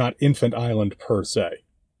 even if it's not Infant Island per se.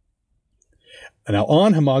 Now,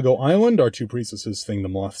 on Hamago Island, our two priestesses sing the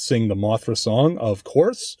Mothra song, of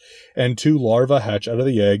course, and two larvae hatch out of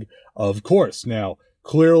the egg, of course. Now,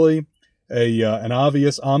 clearly an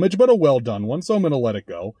obvious homage, but a well-done one, so I'm going to let it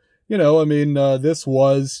go. This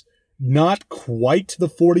was not quite the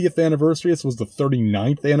 40th anniversary. This was the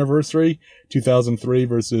 39th anniversary, 2003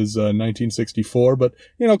 versus 1964, but,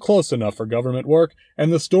 close enough for government work.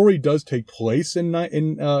 And the story does take place in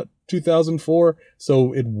 2004,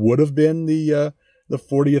 so it would have been the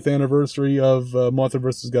 40th anniversary of Mothra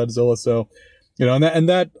vs. Godzilla. So, and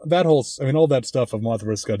that whole, all that stuff of Mothra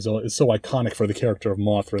vs. Godzilla is so iconic for the character of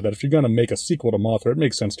Mothra that if you're going to make a sequel to Mothra, it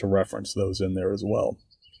makes sense to reference those in there as well.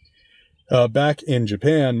 Back in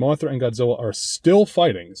Japan, Mothra and Godzilla are still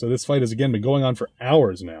fighting. So this fight has again been going on for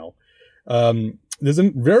hours now. There's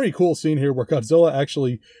a very cool scene here where Godzilla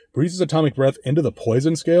actually breathes his atomic breath into the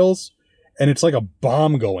poison scales, and it's like a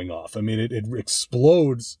bomb going off. It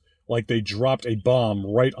explodes like they dropped a bomb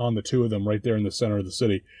right on the two of them right there in the center of the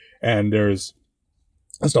city. And there's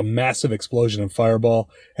just a massive explosion and fireball,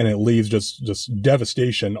 and it leaves just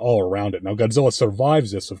devastation all around it. Now, Godzilla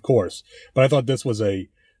survives this, of course, but I thought this was a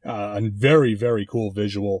very, very cool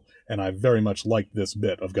visual, and I very much liked this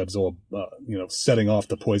bit of Godzilla, setting off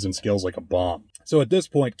the poison scales like a bomb. So at this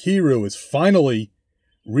point, Kiryu is finally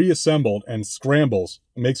reassembled and scrambles,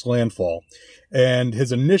 makes landfall. And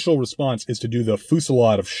his initial response is to do the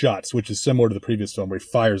fusillade of shots, which is similar to the previous film where he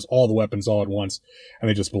fires all the weapons all at once and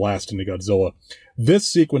they just blast into Godzilla. This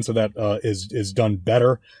sequence of that is done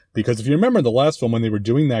better because if you remember in the last film when they were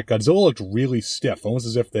doing that, Godzilla looked really stiff, almost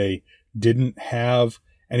as if they didn't have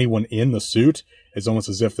anyone in the suit. It's almost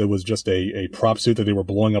as if it was just a prop suit that they were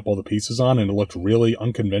blowing up all the pieces on, and it looked really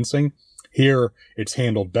unconvincing. Here, it's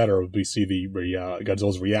handled better. We see the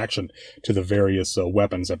Godzilla's reaction to the various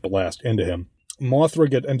weapons that blast into him.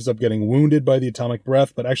 Mothra ends up getting wounded by the atomic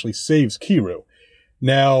breath, but actually saves Kiryu.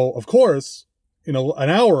 Now, of course, an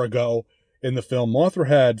hour ago in the film, Mothra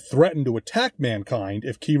had threatened to attack mankind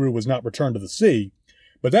if Kiryu was not returned to the sea.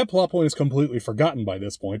 But that plot point is completely forgotten by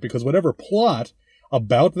this point, because whatever plot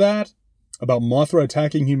about Mothra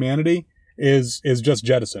attacking humanity is just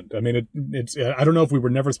jettisoned. I mean, it's I don't know if we were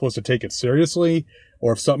never supposed to take it seriously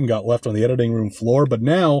or if something got left on the editing room floor, but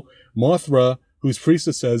now Mothra, whose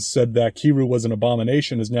priestess said that Kiryu was an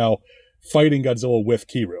abomination, is now fighting Godzilla with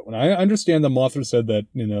Kiryu. And I understand that Mothra said that,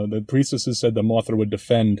 the priestesses said that Mothra would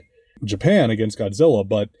defend Japan against Godzilla,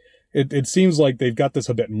 but it seems like they've got this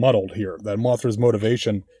a bit muddled here, that Mothra's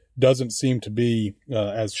motivation doesn't seem to be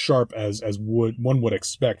as sharp as one would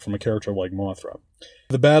expect from a character like Mothra.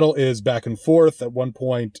 The battle is back and forth. At one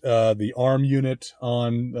point, the arm unit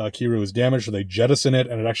on Kiryu is damaged, so they jettison it,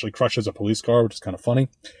 and it actually crushes a police car, which is kind of funny.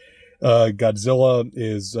 Godzilla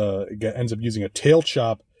ends up using a tail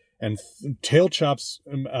chop and tail chops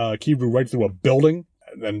Kiryu right through a building.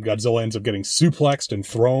 And Godzilla ends up getting suplexed and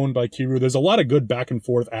thrown by Kiryu. There's a lot of good back and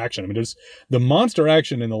forth action. I mean, the monster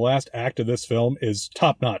action in the last act of this film is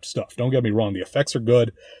top-notch stuff. Don't get me wrong. The effects are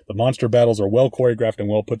good. The monster battles are well choreographed and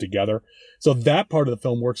well put together. So that part of the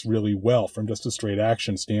film works really well from just a straight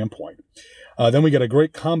action standpoint. Then we get a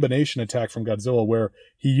great combination attack from Godzilla where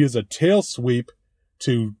he uses a tail sweep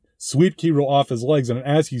to sweep Kiryu off his legs, and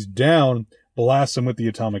as he's down, blasts him with the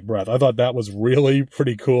atomic breath. I thought that was really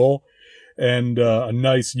pretty cool. And a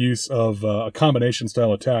nice use of a combination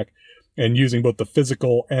style attack and using both the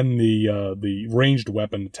physical and the ranged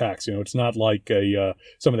weapon attacks. It's not like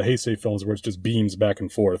some of the Heisei films where it's just beams back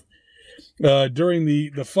and forth. During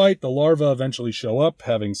the fight, the larvae eventually show up,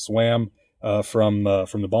 having swam from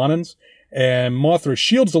the Bonins, and Mothra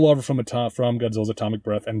shields the larva from Godzilla's atomic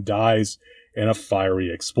breath and dies in a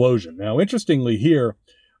fiery explosion. Now, interestingly here,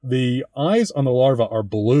 the eyes on the larva are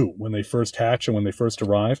blue when they first hatch and when they first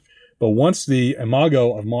arrive. But once the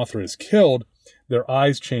imago of Mothra is killed, their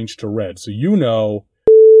eyes change to red. So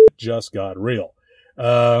just got real.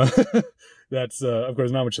 That's, of course,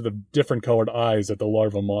 not much of the different colored eyes that the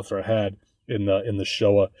larva Mothra had in the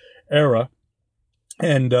Showa era.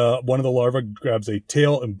 And one of the larvae grabs a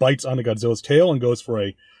tail and bites onto Godzilla's tail and goes for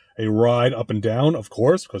a ride up and down, of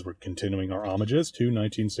course, because we're continuing our homages to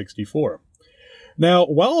 1964. Now,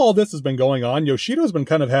 while all this has been going on, Yoshido's been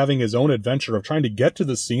kind of having his own adventure of trying to get to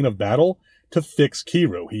the scene of battle to fix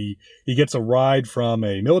Kiryu. He gets a ride from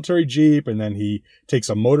a military jeep, and then he takes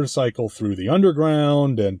a motorcycle through the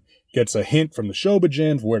underground and gets a hint from the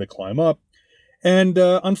Shobijin for where to climb up. And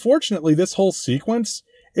unfortunately, this whole sequence,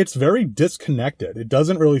 it's very disconnected. It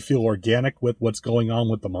doesn't really feel organic with what's going on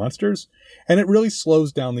with the monsters, and it really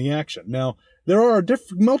slows down the action. Now, there are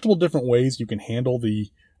multiple different ways you can handle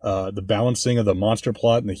the balancing of the monster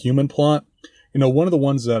plot and the human plot. One of the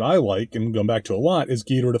ones that I like, and going back to a lot, is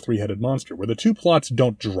Ghidorah the Three-Headed Monster, where the two plots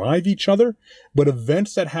don't drive each other, but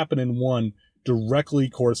events that happen in one directly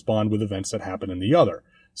correspond with events that happen in the other.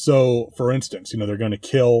 So, for instance, they're going to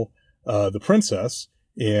kill the princess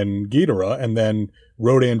in Ghidorah, and then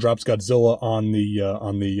Rodan drops Godzilla on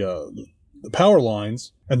the power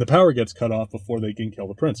lines, and the power gets cut off before they can kill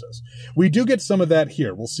the princess. We do get some of that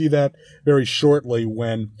here. We'll see that very shortly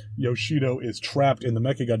when Yoshido is trapped in the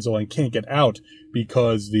Mechagodzilla and can't get out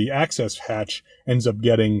because the access hatch ends up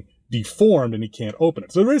getting deformed and he can't open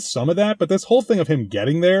it. So there is some of that, but this whole thing of him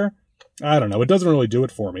getting there, I don't know, it doesn't really do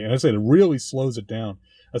it for me. And I said, it really slows it down,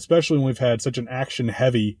 especially when we've had such an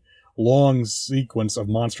action-heavy, long sequence of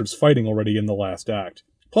monsters fighting already in the last act.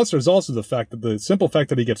 Plus, there's also the simple fact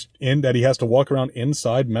that he has to walk around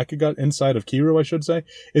inside of Kiryu, I should say,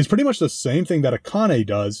 is pretty much the same thing that Akane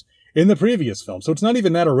does in the previous film. So it's not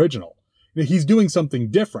even that original. He's doing something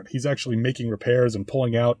different. He's actually making repairs and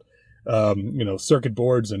pulling out, circuit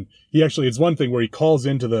boards. And it's one thing where he calls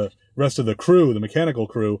into the rest of the crew, the mechanical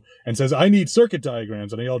crew, and says, I need circuit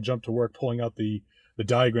diagrams. And they all jump to work pulling out the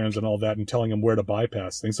diagrams and all that and telling him where to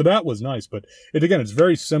bypass things. So that was nice. But it's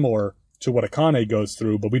very similar to what Akane goes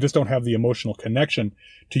through, but we just don't have the emotional connection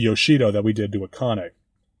to Yoshido that we did to Akane.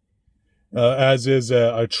 As is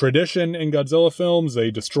a tradition in Godzilla films,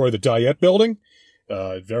 they destroy the Diet building.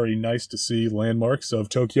 Very nice to see landmarks of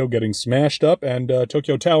Tokyo getting smashed up, and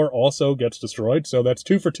Tokyo Tower also gets destroyed. So that's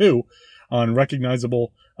 2 for 2 on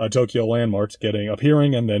recognizable Tokyo landmarks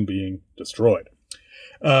appearing and then being destroyed.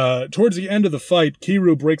 Towards the end of the fight,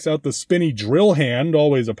 Kiryu breaks out the spinny drill hand,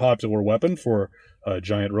 always a popular weapon for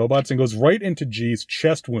giant robots, and goes right into G's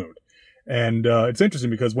chest wound. And it's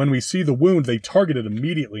interesting because when we see the wound, they target it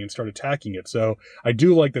immediately and start attacking it. So I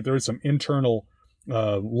do like that there is some internal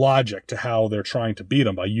logic to how they're trying to beat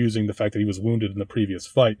him by using the fact that he was wounded in the previous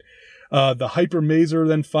fight. The hyper maser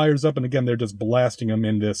then fires up, and again they're just blasting him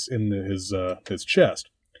in his chest.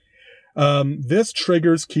 This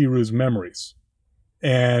triggers Kiryu's memories,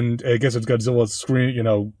 and I guess it's Godzilla's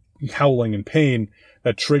scream, howling in pain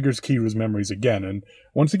that triggers Kiryu's memories again. And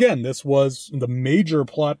once again, this was the major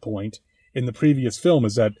plot point in the previous film,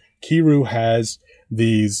 is that Kiryu has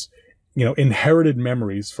these inherited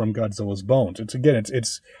memories from Godzilla's bones.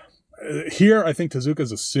 It's here, I think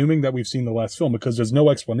Tezuka's assuming that we've seen the last film because there's no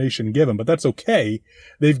explanation given, but that's okay.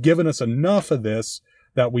 They've given us enough of this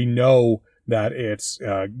that we know that it's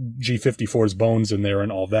G54's bones in there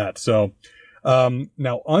and all that. So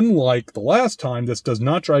now, unlike the last time, this does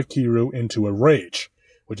not drive Kiryu into a rage,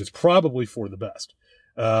 which is probably for the best.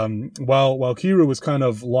 While Kiryu was kind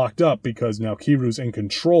of locked up because now Kiryu's in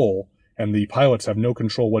control and the pilots have no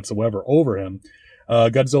control whatsoever over him,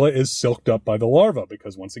 Godzilla is silked up by the larva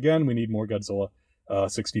because, once again, we need more Godzilla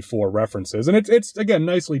 64 references. And it's again,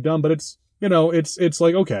 nicely done, but it's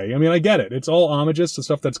like, okay, I mean, I get it. It's all homages to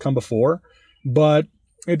stuff that's come before, but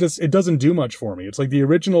it doesn't do much for me. It's like the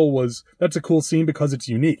original that's a cool scene because it's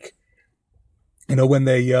unique. When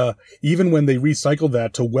they, even when they recycled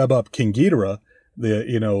that to web up King Ghidorah,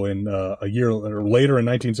 in a year or later in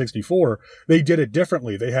 1964, they did it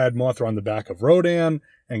differently. They had Mothra on the back of Rodan,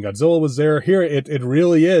 and Godzilla was there. Here, it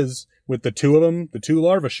really is, with the two of them, the two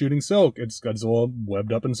larvae shooting silk. It's Godzilla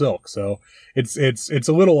webbed up in silk. So it's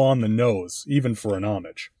a little on the nose, even for an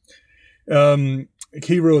homage.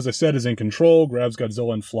 Kiryu, as I said, is in control, grabs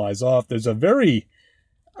Godzilla and flies off. There's a very,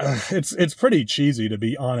 it's pretty cheesy, to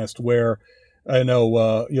be honest, where I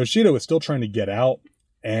know Yoshida is still trying to get out,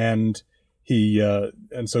 and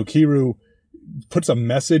so Kiryu puts a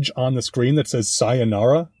message on the screen that says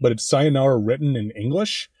sayonara, but it's sayonara written in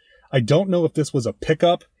English. I don't know if this was a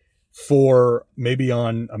pickup for maybe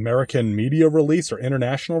on American media release or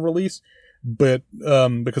international release, but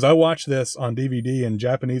because I watched this on DVD in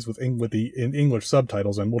Japanese with in English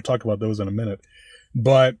subtitles, and we'll talk about those in a minute.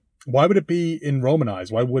 But why would it be in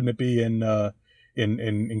Romanized? Why wouldn't it be in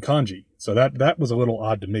kanji? So that was a little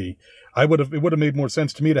odd to me. It would have made more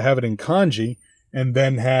sense to me to have it in kanji and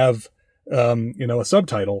then have a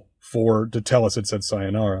subtitle to tell us it said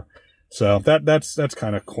sayonara. So that's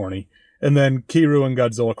kind of corny. And then Kiryu and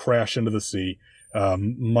Godzilla crash into the sea.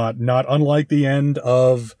 Not unlike the end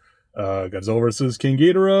of Godzilla vs. King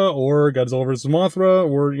Ghidorah or Godzilla vs. Mothra,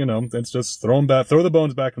 or it's just throw the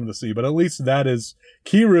bones back into the sea. But at least that is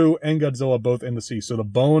Kiryu and Godzilla both in the sea. So the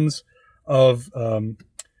bones of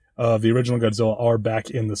the original Godzilla are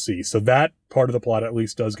back in the sea. So that part of the plot at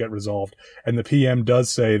least does get resolved. And the PM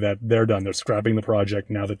does say that they're done. They're scrapping the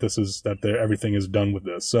project now that everything is done with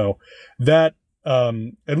this. So that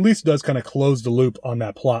at least does kind of close the loop on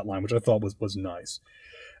that plot line, which I thought was nice.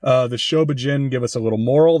 The Shobijin give us a little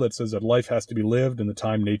moral that says that life has to be lived in the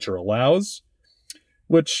time nature allows,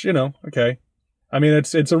 which, okay. I mean,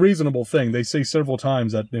 it's a reasonable thing. They say several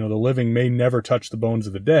times that, the living may never touch the bones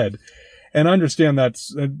of the dead. And I understand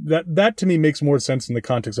that to me makes more sense in the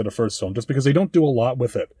context of the first film, just because they don't do a lot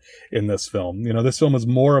with it in this film. This film is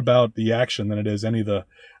more about the action than it is any of the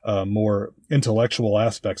more intellectual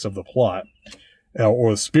aspects of the plot,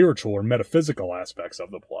 or the spiritual or metaphysical aspects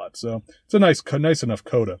of the plot. So it's a nice enough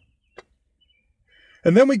coda.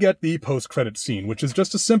 And then we get the post-credit scene, which is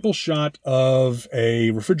just a simple shot of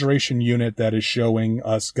a refrigeration unit that is showing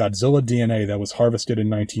us Godzilla DNA that was harvested in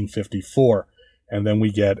 1954. And then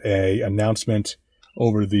we get a announcement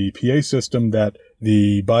over the PA system that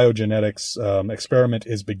the biogenetics experiment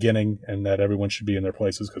is beginning and that everyone should be in their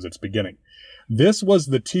places because it's beginning. This was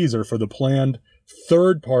the teaser for the planned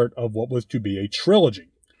third part of what was to be a trilogy.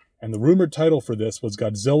 And the rumored title for this was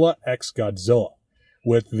Godzilla x Godzilla,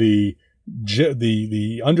 with the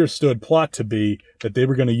understood plot to be that they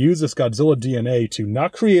were going to use this Godzilla DNA to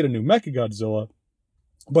not create a new Mechagodzilla,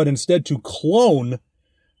 but instead to clone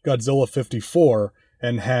Godzilla 54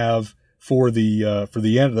 and have for the end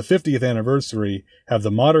of the 50th anniversary have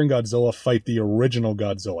the modern Godzilla fight the original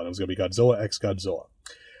Godzilla. And it was going to be Godzilla x Godzilla.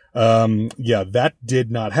 That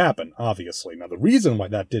did not happen, obviously. Now, the reason why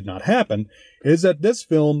that did not happen is that this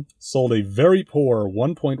film sold a very poor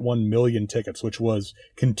 1.1 million tickets, which was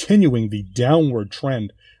continuing the downward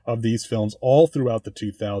trend of these films all throughout the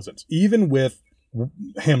 2000s, even with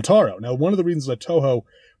Hamtaro. Now, one of the reasons that Toho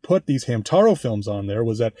put these Hamtaro films on there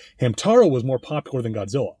was that Hamtaro was more popular than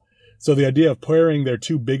Godzilla. So the idea of pairing their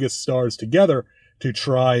two biggest stars together to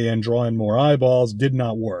try and draw in more eyeballs did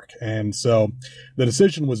not work. And so the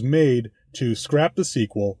decision was made to scrap the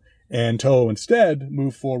sequel, and Toho instead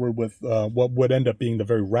moved forward with what would end up being the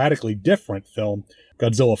very radically different film,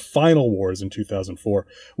 Godzilla Final Wars in 2004,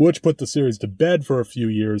 which put the series to bed for a few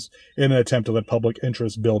years in an attempt to let public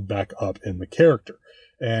interest build back up in the character.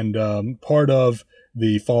 And part of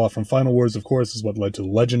the fallout from Final Wars, of course, is what led to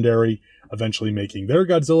Legendary eventually making their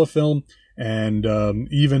Godzilla film. And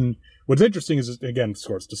even what's interesting is, again, of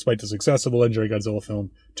course, despite the success of the Legendary Godzilla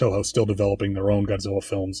film, Toho's still developing their own Godzilla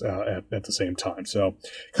films at the same time. So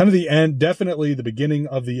kind of the end, definitely the beginning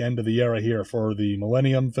of the end of the era here for the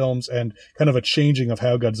Millennium films, and kind of a changing of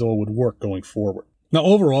how Godzilla would work going forward. Now,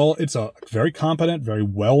 overall, it's a very competent, very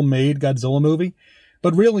well-made Godzilla movie,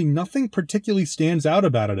 but really nothing particularly stands out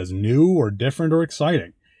about it as new or different or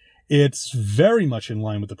exciting. It's very much in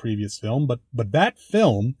line with the previous film, but that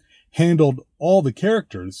film handled all the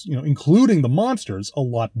characters, including the monsters, a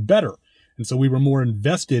lot better. And so we were more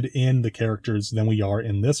invested in the characters than we are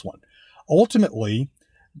in this one. Ultimately,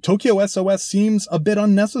 Tokyo SOS seems a bit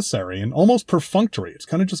unnecessary and almost perfunctory. It's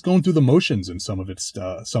kind of just going through the motions in some of it.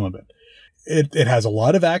 It has a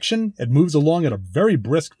lot of action. It moves along at a very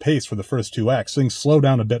brisk pace for the first two acts. Things slow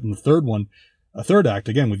down a bit in the third act,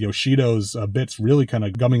 again, with Yoshido's bits really kind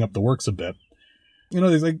of gumming up the works a bit.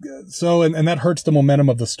 There's and that hurts the momentum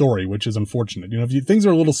of the story, which is unfortunate. If things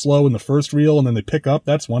are a little slow in the first reel and then they pick up,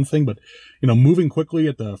 that's one thing. But, moving quickly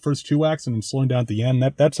at the first two acts and then slowing down at the end,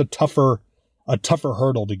 that's a tougher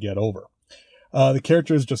hurdle to get over. The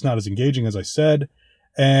character is just not as engaging as I said.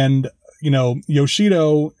 And,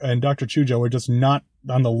 Yoshido and Dr. Chujo are just not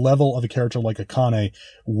on the level of a character like Akane,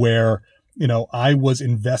 where, I was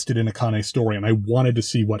invested in Akane's story and I wanted to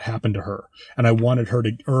see what happened to her, and I wanted her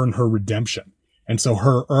to earn her redemption. And so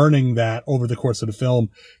her earning that over the course of the film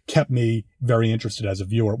kept me very interested as a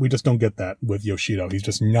viewer. We just don't get that with Yoshido. He's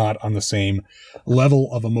just not on the same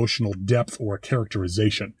level of emotional depth or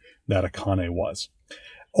characterization that Akane was.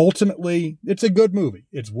 Ultimately, it's a good movie.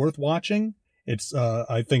 It's worth watching. It's,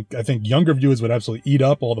 I think younger viewers would absolutely eat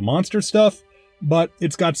up all the monster stuff, but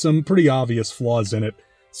it's got some pretty obvious flaws in it.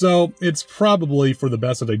 So it's probably for the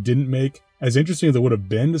best that they didn't make. As interesting as it would have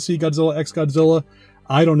been to see Godzilla x Godzilla,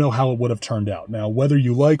 I don't know how it would have turned out. Now, whether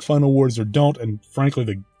you like Final Wars or don't, and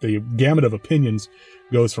frankly, the gamut of opinions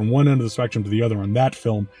goes from one end of the spectrum to the other on that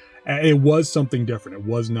film, it was something different. It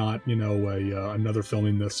was not, another film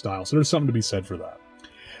in this style. So there's something to be said for that.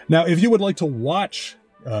 Now, if you would like to watch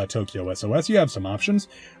Tokyo SOS, you have some options.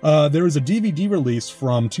 There is a DVD release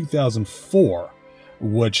from 2004,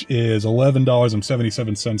 which is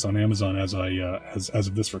 $11.77 on Amazon as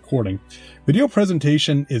of this recording. Video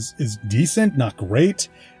presentation is decent, not great.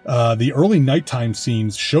 The early nighttime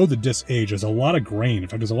scenes show the disc age. There's a lot of grain. In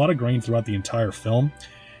fact, there's a lot of grain throughout the entire film.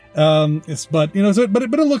 But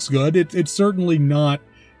it looks good. It's certainly not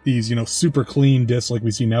these, super clean discs like we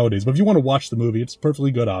see nowadays. But if you want to watch the movie, it's a perfectly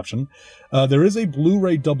good option. There is a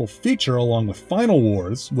Blu-ray double feature along with Final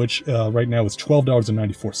Wars, which right now is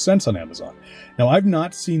 $12.94 on Amazon. Now, I've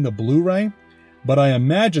not seen the Blu-ray, but I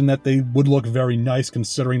imagine that they would look very nice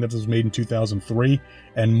considering that this was made in 2003,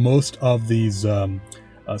 and most of these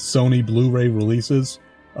Sony Blu-ray releases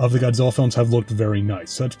of the Godzilla films have looked very nice.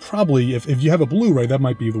 So it's probably, if you have a Blu-ray, that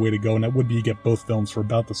might be the way to go, and that would be you get both films for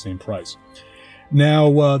about the same price.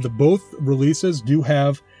 Now, the both releases do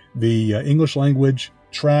have the English language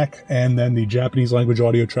track and then the Japanese language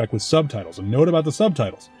audio track with subtitles. A note about the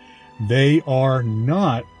subtitles. They are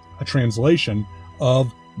not a translation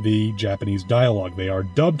of the Japanese dialogue. They are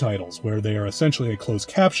dub titles, where they are essentially a closed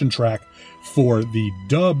caption track for the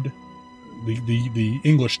dubbed, the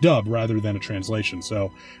English dub rather than a translation.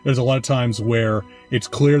 So there's a lot of times where it's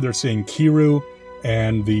clear they're saying Kiru,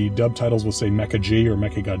 and the dub titles will say Mecha G or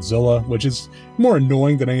Mecha Godzilla, which is more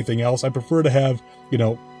annoying than anything else. I prefer to have,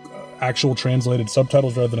 actual translated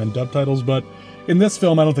subtitles rather than dub titles, but in this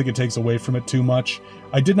film, I don't think it takes away from it too much.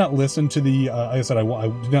 I did not listen to the, I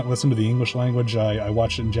did not listen to the English language. I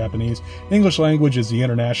watched it in Japanese. English language is the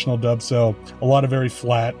international dub, so a lot of very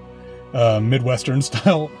flat, Midwestern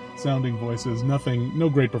style sounding voices. No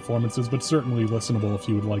great performances, but certainly listenable if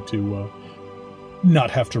you would like to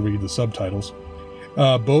not have to read the subtitles.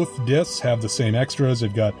 Both discs have the same extras.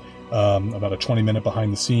 They've got about a 20-minute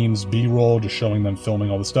behind-the-scenes B-roll, just showing them filming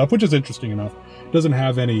all the stuff, which is interesting enough. It doesn't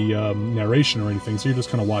have any narration or anything, so you're just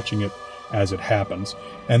kind of watching it as it happens.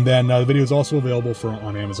 And then the video is also available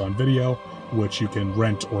on Amazon Video, which you can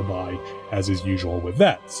rent or buy, as is usual with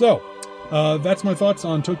that. So, that's my thoughts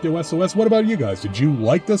on Tokyo SOS. What about you guys? Did you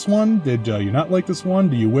like this one? Did you not like this one?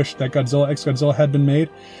 Do you wish that Godzilla x Godzilla had been made?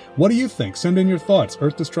 What do you think? Send in your thoughts.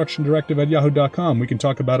 EarthDestructionDirective@yahoo.com. We can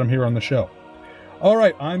talk about them here on the show. All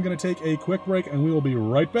right, I'm going to take a quick break, and we will be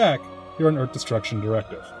right back here on Earth Destruction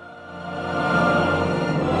Directive.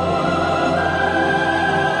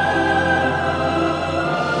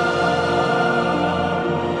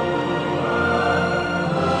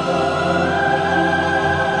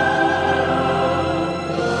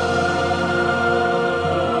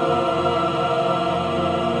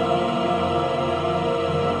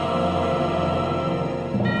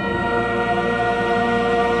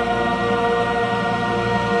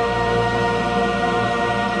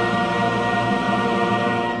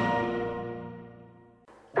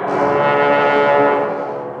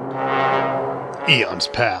 Eons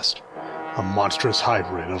passed. A monstrous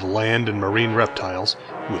hybrid of land and marine reptiles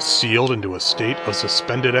was sealed into a state of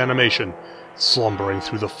suspended animation, slumbering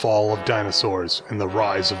through the fall of dinosaurs and the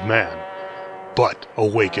rise of man. But,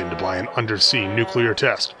 awakened by an undersea nuclear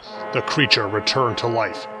test, the creature returned to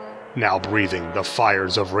life, now breathing the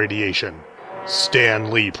fires of radiation.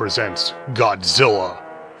 Stan Lee presents Godzilla,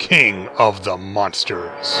 King of the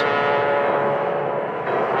Monsters.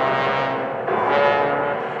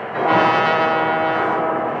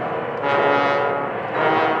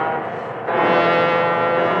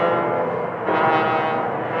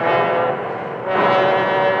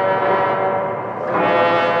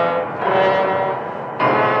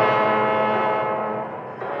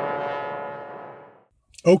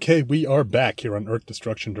 Okay, we are back here on Earth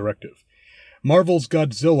Destruction Directive. Marvel's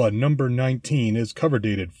Godzilla number 19 is cover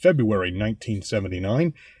dated February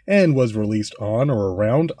 1979 and was released on or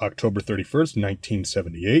around October 31st,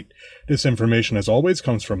 1978. This information, as always,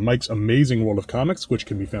 comes from Mike's Amazing World of Comics, which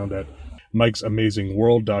can be found at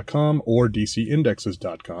mike'samazingworld.com or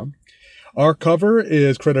dcindexes.com. Our cover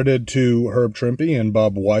is credited to Herb Trimpe and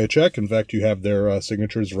Bob Wyacek. In fact, you have their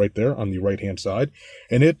signatures right there on the right-hand side.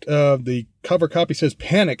 And the cover copy says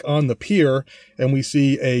 "Panic on the Pier," and we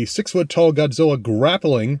see a 6-foot-tall Godzilla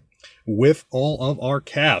grappling with all of our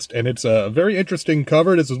cast. And it's a very interesting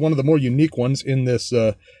cover. This is one of the more unique ones in this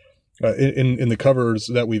in the covers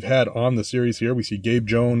that we've had on the series here. We see Gabe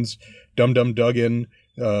Jones, Dum Dum Dugan,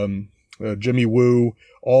 Jimmy Woo,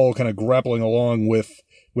 all kind of grappling along with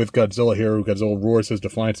Godzilla here. Godzilla roars his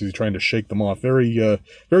defiance as he's trying to shake them off. Very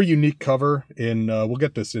unique cover. We'll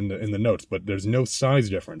get this in the notes, but there's no size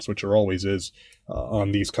difference, which there always is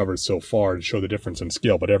on these covers so far to show the difference in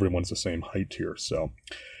scale, but everyone's the same height here. So,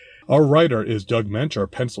 our writer is Doug Mensch. Our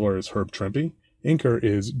penciler is Herb Trimpe. Inker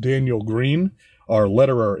is Daniel Green. Our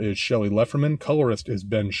letterer is Shelley Lefferman. Colorist is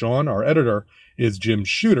Ben Shawn. Our editor is Jim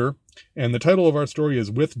Shooter. And the title of our story is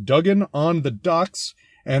With Duggan on the Docks.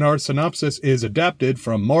 And our synopsis is adapted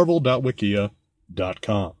from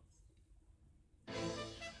marvel.wikia.com.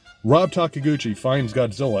 Rob Takaguchi finds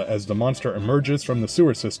Godzilla as the monster emerges from the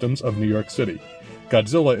sewer systems of New York City.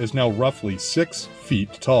 Godzilla is now roughly 6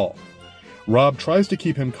 feet tall. Rob tries to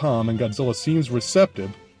keep him calm, and Godzilla seems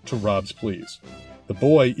receptive to Rob's pleas. The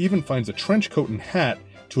boy even finds a trench coat and hat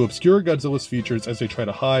to obscure Godzilla's features as they try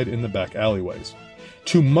to hide in the back alleyways.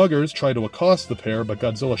 2 muggers try to accost the pair, but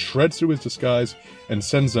Godzilla shreds through his disguise and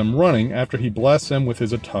sends them running after he blasts them with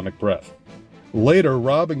his atomic breath. Later,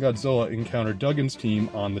 Rob and Godzilla encounter Duggan's team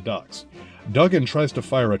on the docks. Duggan tries to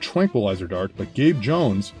fire a tranquilizer dart, but Gabe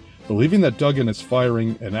Jones, believing that Duggan is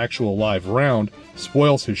firing an actual live round,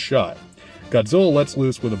 spoils his shot. Godzilla lets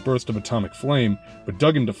loose with a burst of atomic flame, but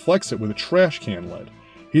Duggan deflects it with a trash can lid.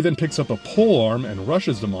 He then picks up a polearm and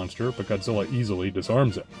rushes the monster, but Godzilla easily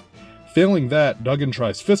disarms it. Failing that, Duggan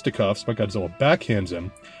tries fisticuffs, but Godzilla backhands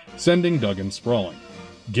him, sending Duggan sprawling.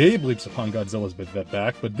 Gabe leaps upon Godzilla's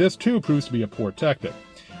back, but this too proves to be a poor tactic.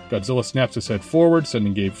 Godzilla snaps his head forward,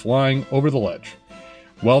 sending Gabe flying over the ledge.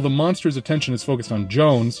 While the monster's attention is focused on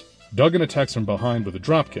Jones, Duggan attacks from behind with a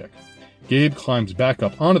dropkick. Gabe climbs back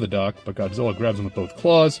up onto the dock, but Godzilla grabs him with both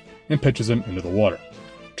claws and pitches him into the water.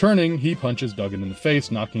 Turning, he punches Duggan in the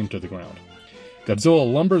face, knocking him to the ground.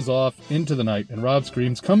 Godzilla lumbers off into the night, and Rob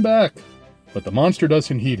screams, "Come back!" But the monster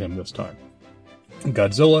doesn't heed him this time.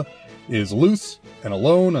 Godzilla is loose and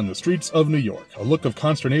alone on the streets of New York. A look of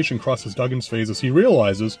consternation crosses Duggan's face as he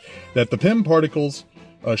realizes that the Pym particles'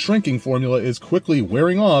 shrinking formula is quickly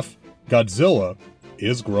wearing off. Godzilla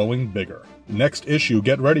is growing bigger. Next issue,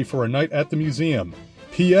 get ready for a night at the museum.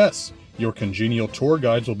 P.S. Your congenial tour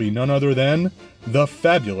guides will be none other than the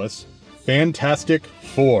fabulous Fantastic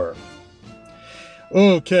Four.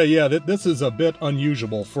 Okay, yeah, this is a bit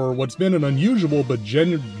unusual. For what's been an unusual but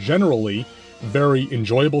generally very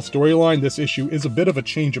enjoyable storyline, this issue is a bit of a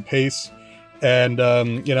change of pace, and,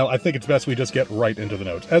 I think it's best we just get right into the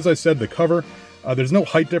notes. As I said, the cover, there's no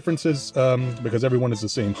height differences, because everyone is the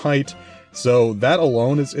same height, so that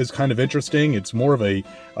alone is kind of interesting. It's more of a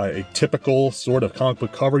typical sort of comic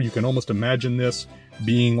book cover. You can almost imagine this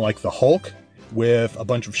being like the Hulk, with a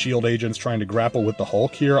bunch of S.H.I.E.L.D. agents trying to grapple with the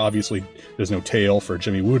Hulk here. Obviously, there's no tail for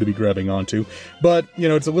Jimmy Woo to be grabbing onto, but,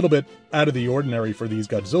 it's a little bit out of the ordinary for these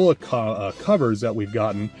Godzilla covers that we've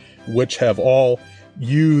gotten, which have all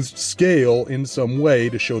used scale in some way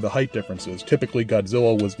to show the height differences. Typically,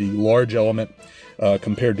 Godzilla was the large element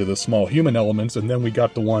compared to the small human elements, and then we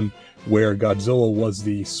got the one where Godzilla was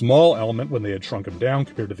the small element when they had shrunk him down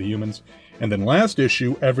compared to the humans, and then last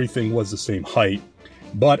issue, everything was the same height,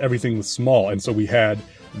 but everything was small, and so we had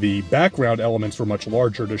the background elements were much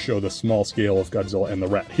larger to show the small scale of Godzilla and the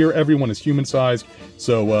Rat. Here, everyone is human-sized,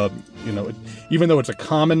 so, even though it's a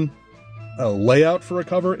common layout for a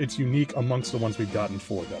cover, it's unique amongst the ones we've gotten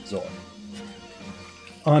for Godzilla.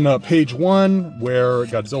 On page 1, where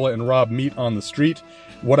Godzilla and Rob meet on the street,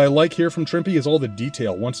 what I like here from Trimpe is all the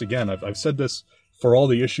detail. Once again, I've said this for all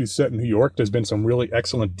the issues set in New York, there's been some really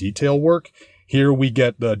excellent detail work. Here we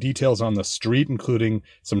get the details on the street, including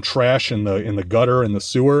some trash in the gutter and the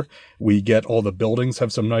sewer. We get all the buildings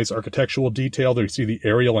have some nice architectural detail. There you see the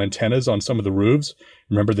aerial antennas on some of the roofs.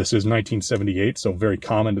 Remember, this is 1978, so very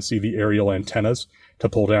common to see the aerial antennas to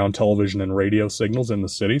pull down television and radio signals in the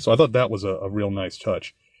city. So I thought that was a real nice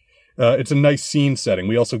touch. It's a nice scene setting.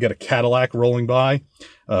 We also get a Cadillac rolling by,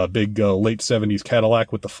 a big late 70s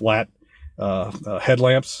Cadillac with the flat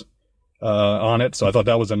headlamps on it, so I thought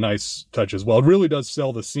that was a nice touch as well. It really does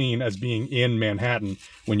sell the scene as being in Manhattan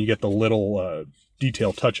when you get the little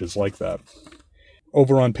detail touches like that.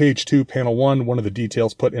 Over on page 2, panel 1, one of the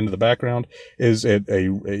details put into the background is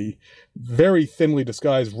a very thinly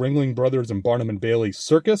disguised Ringling Brothers and Barnum and Bailey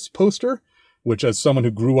circus poster, which, as someone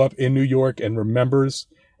who grew up in New York and remembers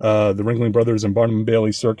the Ringling Brothers and Barnum and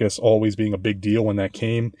Bailey circus always being a big deal when that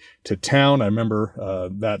came to town, I remember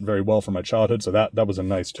that very well from my childhood, so that was a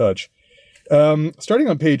nice touch. Starting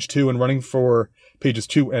on page 2 and running for pages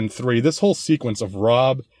 2 and 3, this whole sequence of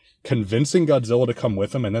Rob convincing Godzilla to come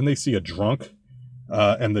with him, and then they see a drunk,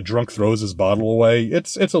 and the drunk throws his bottle away.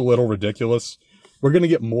 It's a little ridiculous. We're going to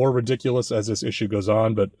get more ridiculous as this issue goes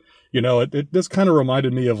on, but, this kind of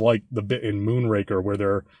reminded me of, like, the bit in Moonraker where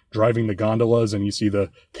they're driving the gondolas and you see the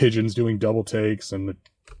pigeons doing double takes and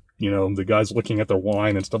the guys looking at their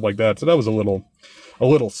wine and stuff like that. So that was a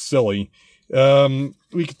little silly.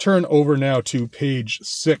 We could turn over now to page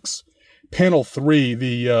 6, panel 3.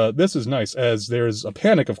 This is nice, as there's a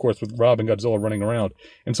panic, of course, with Rob and Godzilla running around.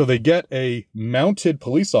 And so they get a mounted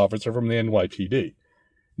police officer from the NYPD.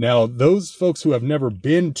 Now, those folks who have never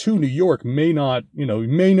been to New York may not,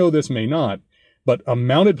 may know this, may not, but a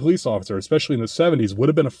mounted police officer, especially in the 70s, would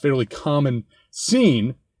have been a fairly common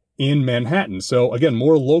scene in Manhattan. So again,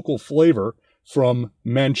 more local flavor from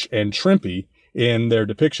Mensch and Trimpe in their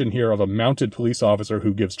depiction here of a mounted police officer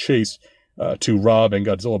who gives chase to Rob and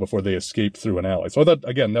Godzilla before they escape through an alley. So I thought,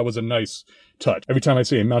 again, that was a nice touch. Every time I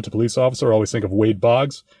see a mounted police officer, I always think of Wade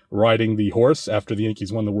Boggs riding the horse after the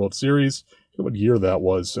Yankees won the World Series. What year that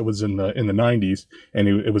was? It was in the 90s, and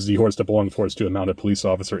it was the horse that belonged, of course, to a mounted police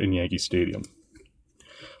officer in Yankee Stadium.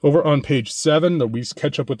 Over on page 7, we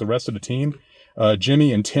catch up with the rest of the team.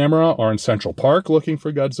 Jimmy and Tamara are in Central Park looking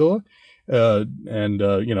for Godzilla.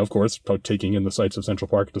 Of course, taking in the sights of Central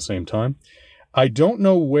Park at the same time. I don't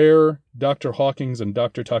know where Dr. Hawkins and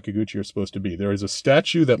Dr. Takiguchi are supposed to be. There is a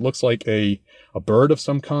statue that looks like a bird of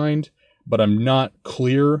some kind, but I'm not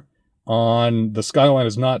clear on, the skyline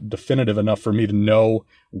is not definitive enough for me to know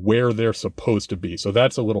where they're supposed to be. So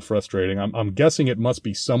that's a little frustrating. I'm guessing it must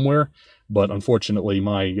be somewhere, but unfortunately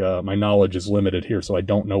my knowledge is limited here, so I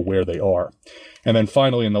don't know where they are. And then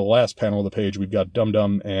finally, in the last panel of the page, we've got Dum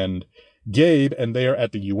Dum and Gabe, and they are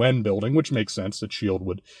at the UN building, which makes sense that S.H.I.E.L.D.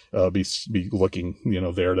 would be looking,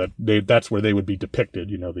 there. That's where they would be depicted.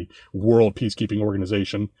 The World Peacekeeping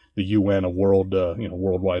Organization, the UN, a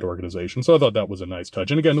worldwide organization. So I thought that was a nice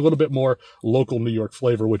touch. And again, a little bit more local New York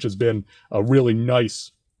flavor, which has been a really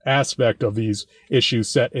nice aspect of these issues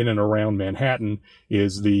set in and around Manhattan,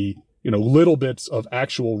 is the little bits of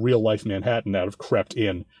actual real life Manhattan that have crept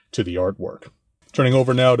in to the artwork. Turning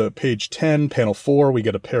over now to page 10, panel 4, we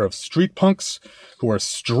get a pair of street punks who are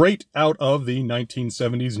straight out of the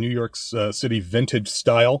 1970s New York City vintage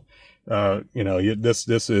style.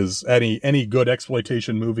 This is any good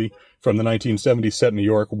exploitation movie from the 1970s set in New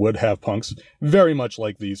York would have punks very much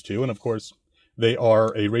like these two. And of course, they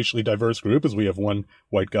are a racially diverse group, as we have one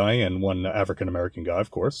white guy and one African-American guy, of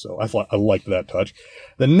course. So I liked that touch.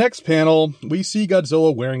 The next panel, we see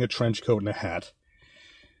Godzilla wearing a trench coat and a hat.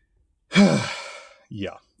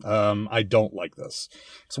 Yeah. I don't like this.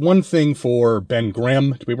 It's one thing for Ben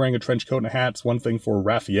Grimm to be wearing a trench coat and a hat. It's one thing for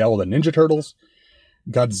Raphael, the Ninja Turtles.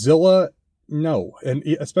 Godzilla, no. And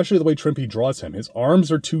especially the way Trimpe draws him. His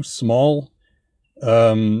arms are too small. He's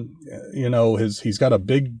got a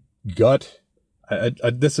big gut.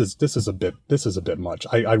 This is a bit much.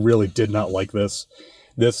 I really did not like this.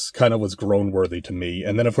 This kind of was groan worthy to me.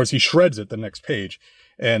 And then of course he shreds it the next page.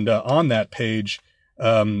 And on that page,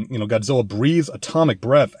 Godzilla breathes atomic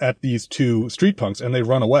breath at these two street punks and they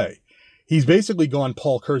run away. He's basically gone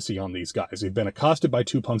Paul Kersey on these guys. They've been accosted by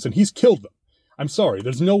two punks and he's killed them. I'm sorry.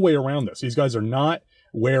 There's no way around this. These guys are not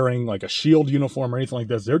wearing like a shield uniform or anything like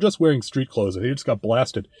this. They're just wearing street clothes. They just got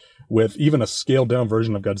blasted with even a scaled down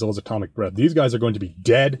version of Godzilla's atomic breath. These guys are going to be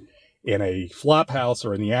dead in a flop house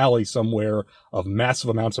or in the alley somewhere of massive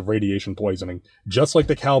amounts of radiation poisoning, just like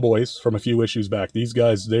the cowboys from a few issues back. These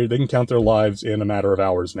guys, they can count their lives in a matter of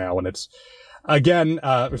hours now. And it's, again,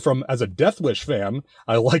 as a Death Wish fan,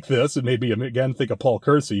 I like this. It made me, again, think of Paul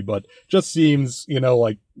Kersey, but just seems,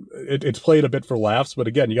 like it's played a bit for laughs. But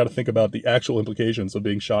again, you got to think about the actual implications of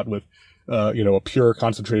being shot with, a pure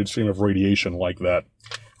concentrated stream of radiation like that.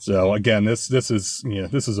 So again, this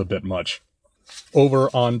is a bit much. Over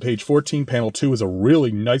on page 14, panel 2 is a really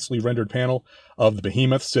nicely rendered panel of the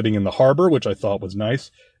Behemoth sitting in the harbor, which I thought was nice.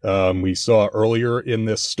 We saw earlier in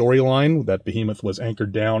this storyline that Behemoth was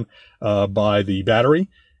anchored down by the battery,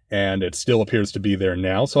 and it still appears to be there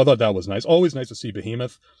now. So I thought that was nice. Always nice to see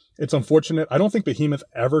Behemoth. It's unfortunate. I don't think Behemoth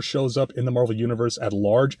ever shows up in the Marvel Universe at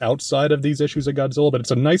large outside of these issues of Godzilla, but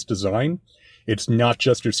it's a nice design. It's not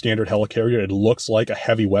just your standard helicarrier. It looks like a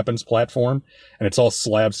heavy weapons platform, and it's all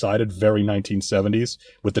slab-sided, very 1970s,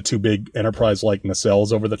 with the two big Enterprise-like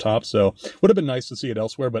nacelles over the top. So would have been nice to see it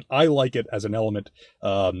elsewhere, but I like it as an element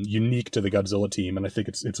unique to the Godzilla team, and I think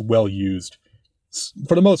it's well used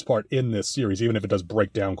for the most part in this series, even if it does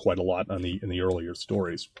break down quite a lot in the earlier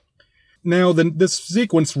stories. Now, this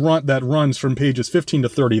sequence that runs from pages 15 to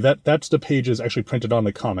 30, that's the pages actually printed on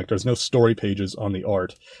the comic. There's no story pages on the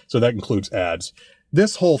art, so that includes ads.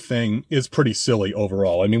 This whole thing is pretty silly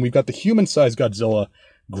overall. I mean, we've got the human-sized Godzilla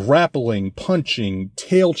grappling, punching,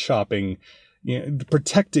 tail-chopping,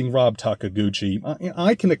 protecting Rob Takaguchi.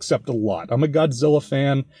 I can accept a lot. I'm a Godzilla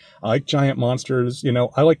fan. I like giant monsters.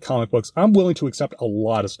 I like comic books. I'm willing to accept a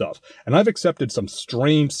lot of stuff, and I've accepted some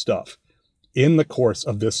strange stuff in the course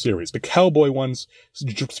of this series. The cowboy ones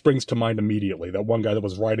springs to mind immediately. That one guy that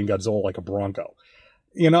was riding Godzilla like a bronco.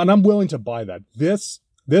 And I'm willing to buy that. This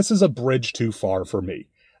is a bridge too far for me.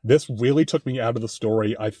 This really took me out of the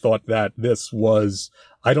story. I thought that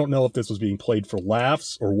I don't know if this was being played for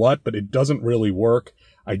laughs or what, but it doesn't really work.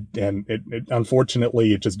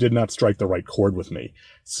 Unfortunately, it just did not strike the right chord with me.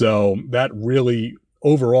 So that really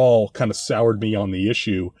overall kind of soured me on the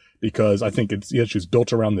issue, because I think the issue's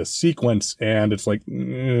built around this sequence, and it's like,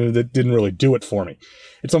 that didn't really do it for me.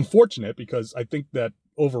 It's unfortunate, because I think that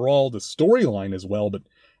overall the storyline is well, but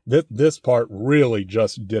this part really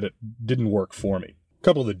just didn't work for me. A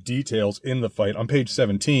couple of the details in the fight. On page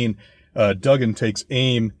 17, Duggan takes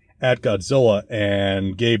aim at Godzilla,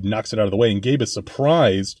 and Gabe knocks it out of the way, and Gabe is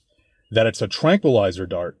surprised that it's a tranquilizer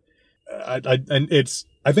dart.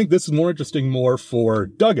 I think this is more interesting for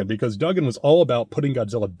Duggan, because Duggan was all about putting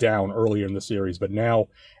Godzilla down earlier in the series, but now,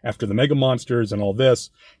 after the Mega Monsters and all this,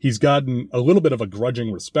 he's gotten a little bit of a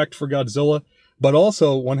grudging respect for Godzilla, but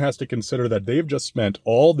also one has to consider that they've just spent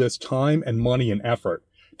all this time and money and effort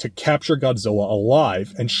to capture Godzilla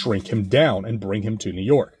alive and shrink him down and bring him to New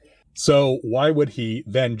York. So why would he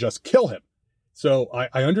then just kill him? So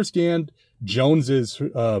I understand Jones's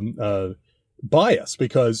bias,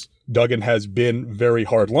 because Duggan has been very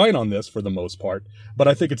hard line on this for the most part, but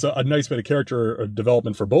I think it's a nice bit of character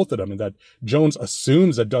development for both of them, in that Jones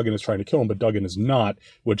assumes that Duggan is trying to kill him, but Duggan is not,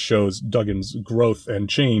 which shows Duggan's growth and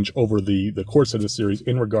change over the course of the series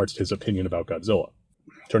in regards to his opinion about Godzilla.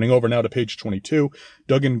 Turning over now to page 22,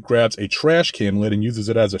 Duggan grabs a trash can lid and uses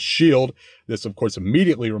it as a shield. This, of course,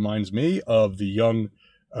 immediately reminds me of the young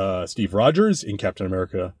Steve Rogers in Captain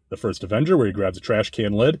America: The First Avenger, where he grabs a trash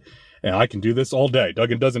can lid. And I can do this all day.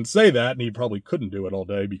 Duggan doesn't say that, and he probably couldn't do it all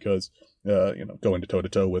day, because, going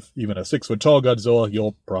toe-to-toe with even a 6-foot-tall Godzilla,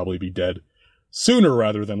 you'll probably be dead sooner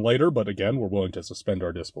rather than later. But again, we're willing to suspend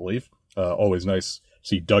our disbelief. Always nice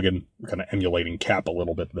see Duggan kind of emulating Cap a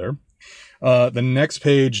little bit there. The next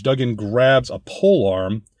page, Duggan grabs a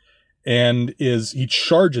polearm and he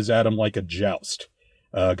charges at him like a joust.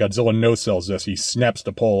 Godzilla no-sells this. He snaps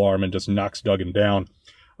the polearm and just knocks Duggan down.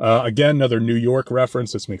 Again, another New York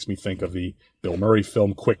reference. This makes me think of the Bill Murray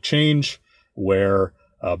film Quick Change, where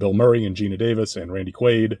Bill Murray and Gina Davis and Randy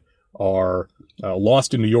Quaid are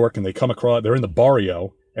lost in New York, and they're in the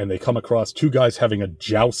barrio, and they come across two guys having a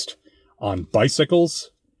joust on bicycles.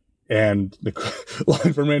 And the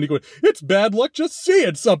line from Randy Quaid, "It's bad luck just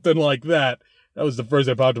seeing something like that." That was the first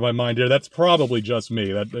that popped to my mind here. That's probably just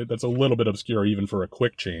me. That's a little bit obscure even for a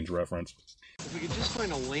Quick Change reference. If we could just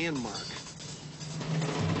find a landmark.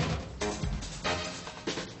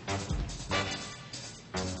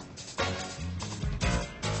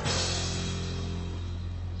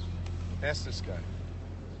 Ask this guy.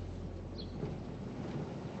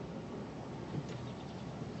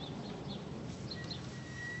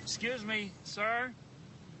 Excuse me, sir.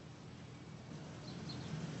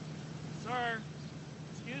 Sir,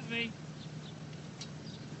 excuse me.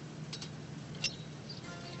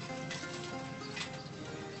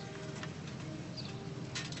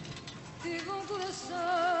 Tengo un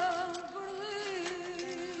corazón perdido.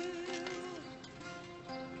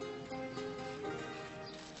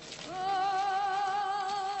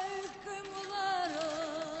 Ay, que mudara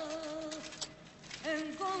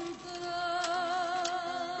encontrar.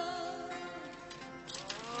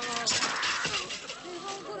 Tengo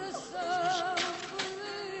un corazón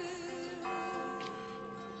perdido.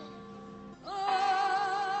 Ay,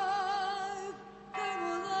 que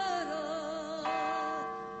mudara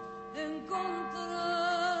encontrar.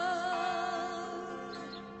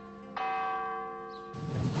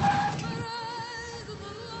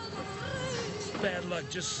 It's bad luck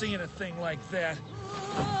just seeing a thing like that.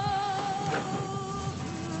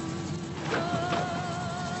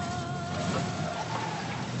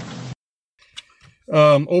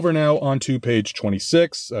 Over now onto page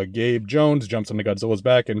 26. Gabe Jones jumps onto Godzilla's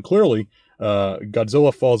back, and clearly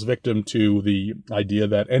Godzilla falls victim to the idea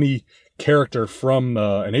that any character from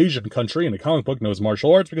an Asian country in a comic book knows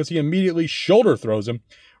martial arts, because he immediately shoulder throws him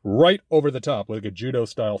right over the top with a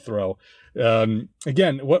judo-style throw.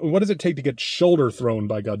 Again, what does it take to get shoulder thrown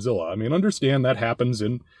by Godzilla? I mean, understand that happens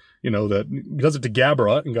in, that he does it to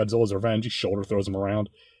Gabra in Godzilla's Revenge. He shoulder throws him around.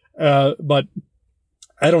 But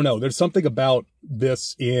I don't know. There's something about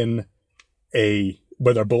this where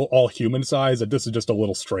they're both all human size, that this is just a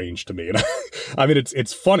little strange to me. And I mean,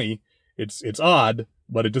 it's funny. It's odd,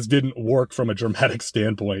 but it just didn't work from a dramatic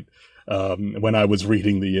standpoint when I was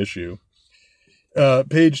reading the issue.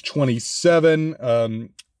 Page 27,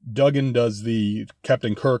 Duggan does the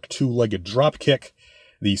Captain Kirk two-legged drop kick.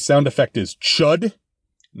 The sound effect is chud.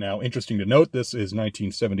 Now, interesting to note, this is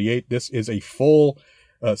 1978. This is a full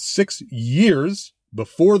 6 years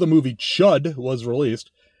before the movie Chud was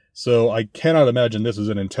released. So I cannot imagine this is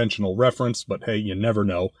an intentional reference, but hey, you never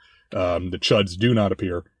know. The Chuds do not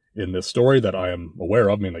appear in this story that I am aware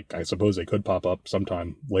of. I mean, I suppose they could pop up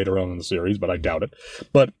sometime later on in the series, but I doubt it.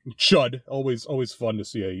 But Chud, always fun to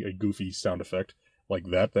see a goofy sound effect like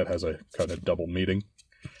that has a kind of double meaning.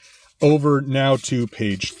 Over now to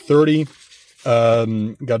page 30.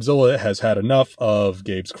 Godzilla has had enough of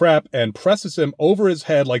Gabe's crap and presses him over his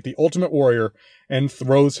head like the Ultimate Warrior and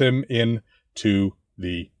throws him into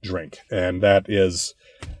the drink. And that is,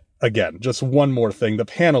 again, just one more thing. The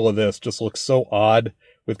panel of this just looks so odd,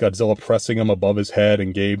 with Godzilla pressing him above his head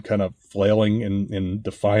and Gabe kind of flailing in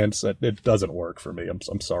defiance. That it doesn't work for me.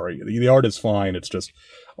 I'm sorry. The art is fine. It's just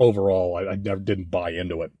overall, I never didn't buy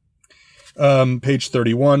into it. Page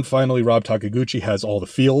 31. Finally, Rob Takaguchi has all the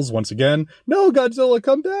feels once again. "No, Godzilla,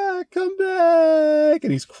 come back, come back!"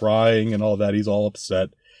 And he's crying and all that. He's all upset.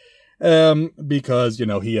 Because,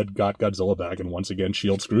 he had got Godzilla back, and once again,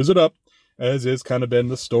 S.H.I.E.L.D. screws it up, as is kind of been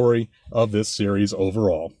the story of this series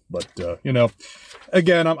overall. But,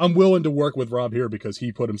 again, I'm willing to work with Rob here, because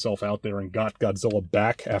he put himself out there and got Godzilla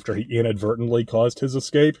back after he inadvertently caused his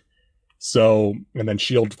escape. So, and then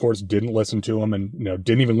S.H.I.E.L.D., of course, didn't listen to him, and,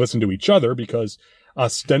 didn't even listen to each other, because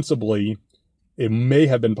ostensibly it may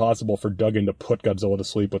have been possible for Duggan to put Godzilla to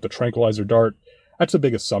sleep with the tranquilizer dart. That's a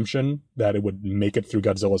big assumption, that it would make it through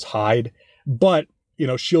Godzilla's hide. But,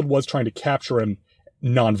 S.H.I.E.L.D. was trying to capture him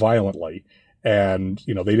non-violently. And,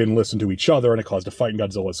 they didn't listen to each other, and it caused a fight, and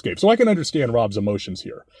Godzilla escaped. So I can understand Rob's emotions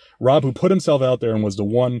here. Rob, who put himself out there and was the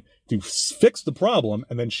one to fix the problem,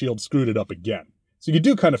 and then S.H.I.E.L.D. screwed it up again. So you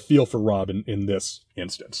do kind of feel for Rob in this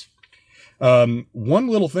instance. One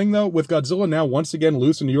little thing, though, with Godzilla now once again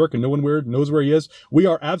loose in New York and no one knows where he is, we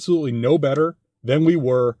are absolutely no better than we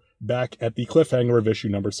were back at the cliffhanger of issue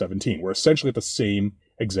number 17. We're essentially at the same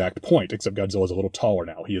exact point, except Godzilla's a little taller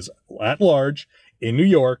now. He is at large in New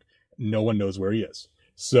York. No one knows where he is.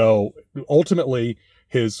 So ultimately,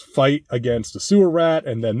 his fight against the sewer rat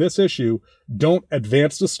and then this issue don't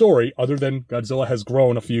advance the story other than Godzilla has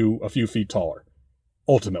grown a few feet taller.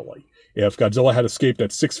 Ultimately, if Godzilla had escaped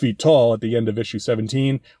at 6 feet tall at the end of issue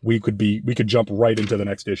 17, we could jump right into the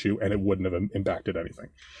next issue and it wouldn't have impacted anything.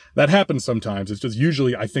 That happens sometimes. It's just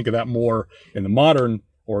usually I think of that more in the modern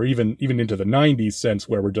or even into the 90s sense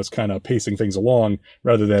where we're just kind of pacing things along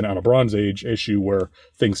rather than on a Bronze Age issue where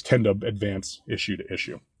things tend to advance issue to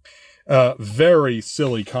issue. Very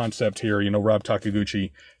silly concept here, Rob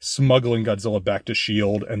Takiguchi smuggling Godzilla back to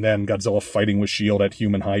S.H.I.E.L.D. and then Godzilla fighting with S.H.I.E.L.D. at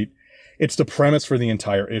human height. It's the premise for the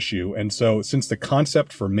entire issue. And so since the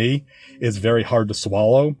concept for me is very hard to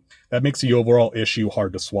swallow, that makes the overall issue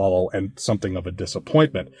hard to swallow and something of a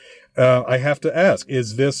disappointment. I have to ask,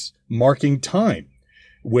 is this marking time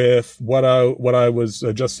with what I was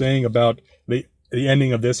just saying about the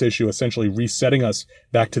ending of this issue, essentially resetting us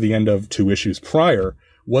back to the end of 2 issues prior?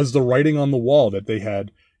 Was the writing on the wall that they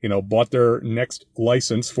had, bought their next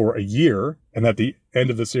license for a year and that the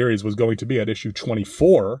end of the series was going to be at issue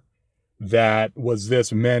 24? That was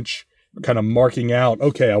this Mensch kind of marking out,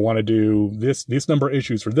 okay, I want to do this number of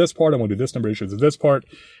issues for this part. I want to do this number of issues for this part,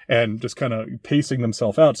 and just kind of pacing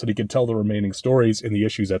themselves out so they could tell the remaining stories in the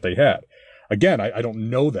issues that they had. Again, I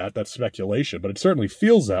don't know that. That's speculation, but it certainly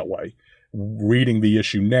feels that way. Reading the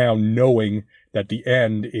issue now, knowing that the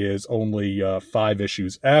end is only 5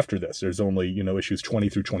 issues after this. There's only, issues 20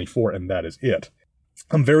 through 24, and that is it.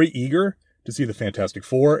 I'm very eager to see the Fantastic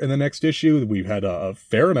Four in the next issue. We've had a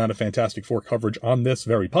fair amount of Fantastic Four coverage on this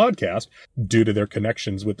very podcast due to their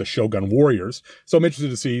connections with the Shogun Warriors. So I'm interested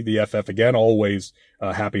to see the FF again. Always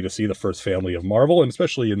happy to see the first family of Marvel, and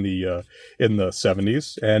especially in the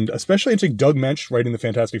 70s, and especially interesting Doug Mensch writing the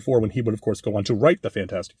Fantastic Four when he would, of course, go on to write the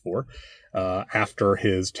Fantastic Four after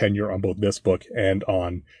his tenure on both this book and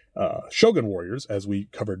on Shogun Warriors, as we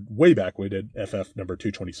covered way back. We did FF number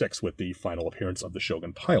 226 with the final appearance of the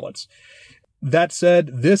Shogun pilots. That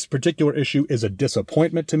said, this particular issue is a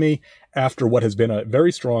disappointment to me after what has been a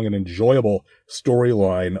very strong and enjoyable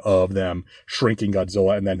storyline of them shrinking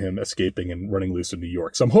Godzilla and then him escaping and running loose in New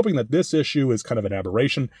York. So I'm hoping that this issue is kind of an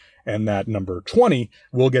aberration and that number 20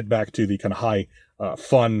 will get back to the kind of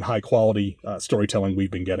fun, high quality storytelling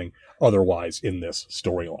we've been getting otherwise in this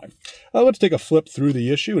storyline. Let's take a flip through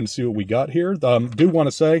the issue and see what we got here. Do want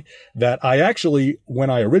to say that I actually, when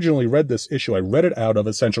I originally read this issue, I read it out of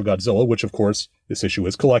Essential Godzilla, which of course this issue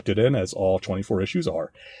is collected in, as all 24 issues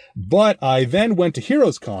are. But I then went to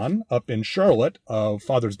Heroes Con up in Charlotte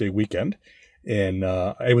Father's Day weekend, and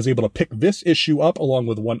I was able to pick this issue up along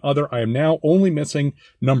with one other. I am now only missing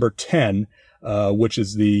number 10, which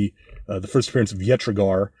is the first appearance of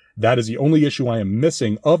Yetrigar. That is the only issue I am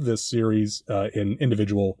missing of this series in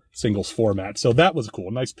individual singles format. So that was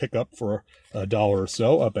cool. Nice pickup for $1 or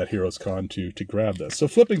so up at Heroes Con to grab this. So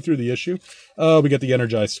flipping through the issue, we get the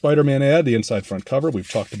Energized Spider-Man ad, the inside front cover.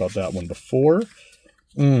 We've talked about that one before.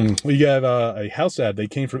 We have a house ad. They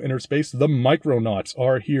came from inner space. The Micronauts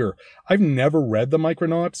are here. I've never read the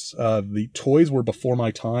Micronauts. The toys were before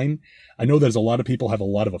my time. I know there's a lot of people have a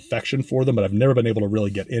lot of affection for them, but I've never been able to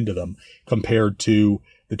really get into them compared to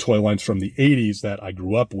the toy lines from the 80s that I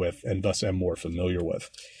grew up with and thus am more familiar with.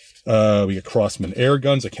 We get Crossman air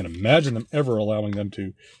guns. I can't imagine them ever allowing them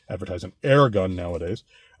to advertise an air gun nowadays.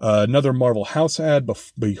 Another Marvel house ad.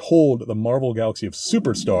 Behold the Marvel Galaxy of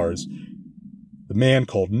Superstars. The man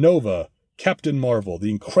called Nova, Captain Marvel, the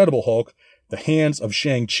Incredible Hulk, the hands of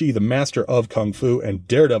Shang-Chi, the master of Kung Fu, and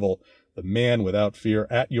Daredevil, the man without fear,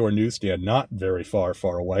 at your newsstand, not very far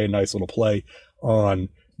away. A nice little play on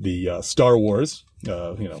the Star Wars,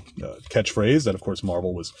 catchphrase that, of course,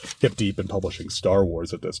 Marvel was hip deep in publishing Star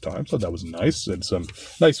Wars at this time. So that was nice. And some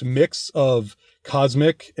nice mix of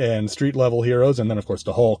cosmic and street level heroes. And then, of course,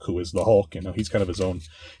 the Hulk, who is the Hulk. He's kind of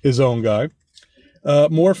his own guy.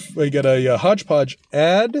 We get a hodgepodge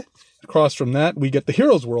ad. Across from that, we get the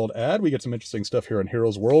Heroes World ad. We get some interesting stuff here in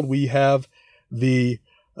Heroes World. We have the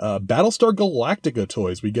Battlestar Galactica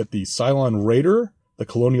toys. We get the Cylon Raider, the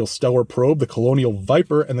Colonial Stellar Probe, the Colonial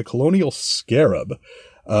Viper, and the Colonial Scarab.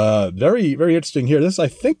 Very, very interesting here. This is, I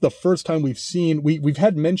think, the first time we've seen, we've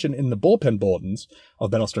had mention in the bullpen bulletins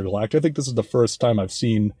of Battlestar Galactica. I think this is the first time I've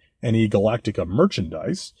seen any Galactica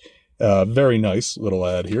merchandise. Very nice little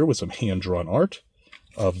ad here with some hand-drawn art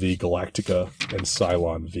of the Galactica and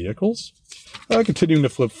Cylon vehicles. Continuing to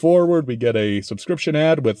flip forward, we get a subscription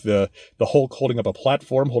ad with the Hulk holding up a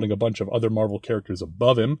platform, holding a bunch of other Marvel characters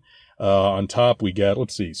above him. On top, we get,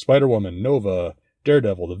 Spider-Woman, Nova,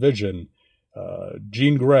 Daredevil, The Vision,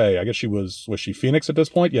 Jean Grey. I guess was she Phoenix at this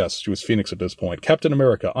point? Yes, she was Phoenix at this point. Captain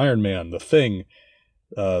America, Iron Man, The Thing,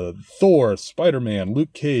 Thor, Spider-Man,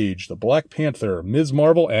 Luke Cage, the Black Panther, Ms.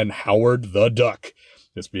 Marvel, and Howard the Duck.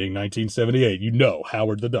 This being 1978,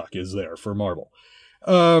 Howard the Duck is there for Marvel.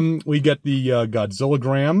 We get the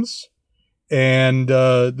Godzilla-grams, and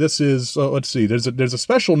this is let's see. There's a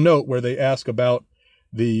special note where they ask about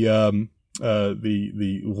the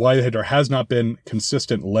why there has not been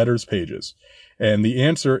consistent letters pages, and the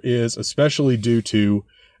answer is especially due to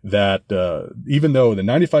that even though the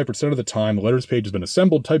 95% of the time the letters page has been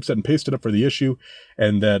assembled, typeset, and pasted up for the issue,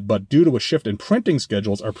 but due to a shift in printing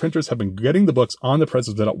schedules, our printers have been getting the books on the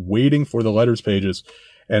presses without waiting for the letters pages.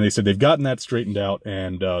 And they said they've gotten that straightened out,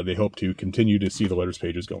 and they hope to continue to see the letters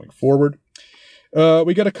pages going forward.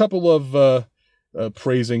 We got a couple of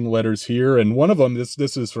praising letters here, and one of them,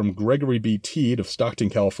 this is from Gregory B. Teed of Stockton,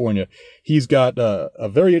 California. He's got a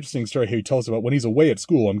very interesting story here. He tells about when he's away at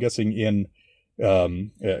school, I'm guessing in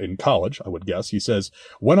college, I would guess. He says,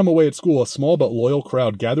 when I'm away at school, a small but loyal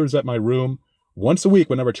crowd gathers at my room once a week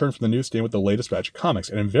when I return from the newsstand with the latest batch of comics.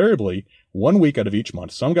 And invariably, 1 week out of each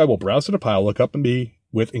month, some guy will browse at a pile, look up at me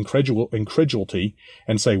with incredulity,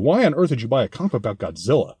 and say, why on earth did you buy a comic about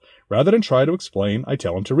Godzilla? Rather than try to explain, I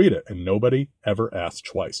tell him to read it, and nobody ever asks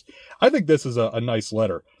twice. I think this is a nice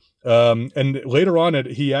letter. And later on,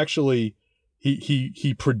 he actually,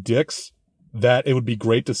 he predicts that it would be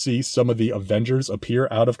great to see some of the Avengers appear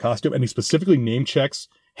out of costume, and he specifically name checks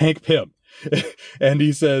Hank Pym. And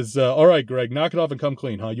he says, all right, Greg, knock it off and come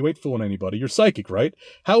clean, huh? You ain't fooling anybody. You're psychic, right?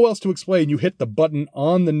 How else to explain you hit the button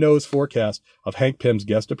on the nose forecast of Hank Pym's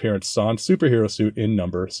guest appearance sans superhero suit in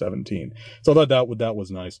number 17? So I thought that was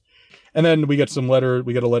nice. And then we get a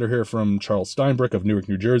letter here from Charles Steinbrück of Newark,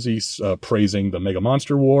 New Jersey, praising the Mega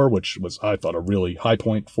Monster War, which was, I thought, a really high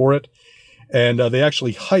point for it. And they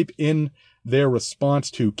actually hype in their response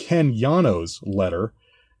to Ken Yano's letter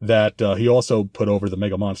that he also put over the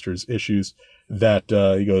Mega Monsters issues, that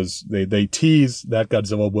he goes, they tease that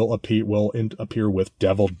Godzilla will appear with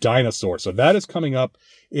Devil Dinosaur. So that is coming up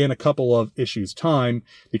in a couple of issues' time,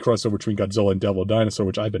 the crossover between Godzilla and Devil Dinosaur,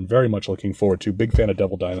 which I've been very much looking forward to. Big fan of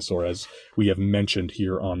Devil Dinosaur, as we have mentioned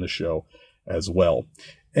here on the show as well.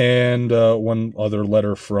 And one other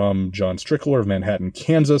letter from John Strickler of Manhattan,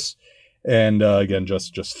 Kansas. And again,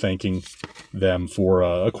 just thanking them for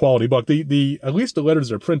a quality book. At least the letters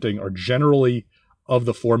they're printing are generally of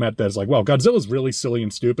the format that is like, wow, Godzilla's really silly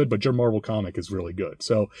and stupid, but your Marvel comic is really good.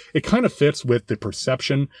 So it kind of fits with the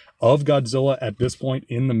perception of Godzilla at this point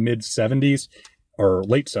in the mid-70s, or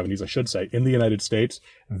late 70s, I should say, in the United States,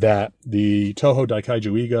 that the Toho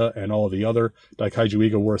Daikaiju Iga and all of the other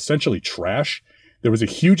Daikaiju Iga were essentially trash. There was a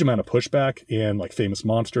huge amount of pushback in like Famous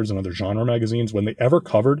Monsters and other genre magazines when they ever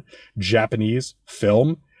covered Japanese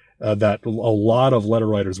film, that a lot of letter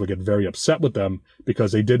writers would get very upset with them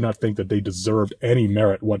because they did not think that they deserved any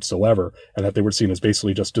merit whatsoever, and that they were seen as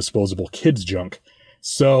basically just disposable kids junk.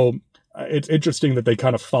 So it's interesting that they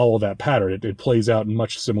kind of follow that pattern. It plays out in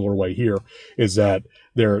much similar way here, is that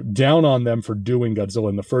they're down on them for doing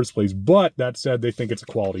Godzilla in the first place, but that said, they think it's a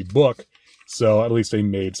quality book. So at least they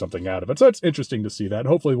made something out of it. So it's interesting to see that.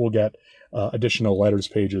 Hopefully we'll get additional letters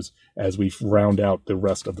pages as we round out the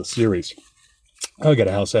rest of the series. I'll get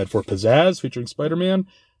a house ad for Pizzazz featuring Spider-Man.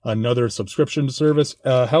 Another subscription service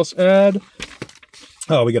house ad.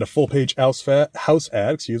 Oh, we get a full-page house ad,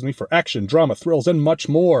 for action, drama, thrills, and much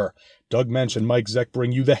more. Doug Mensch and Mike Zeck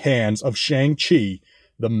bring you the hands of Shang-Chi,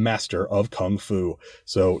 the master of Kung Fu.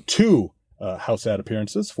 So 2 house ad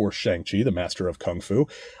appearances for Shang-Chi, the master of Kung Fu.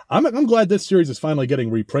 I'm glad this series is finally getting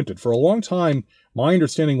reprinted. For a long time, my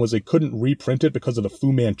understanding was they couldn't reprint it because of the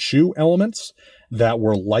Fu Manchu elements that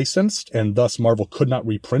were licensed, and thus Marvel could not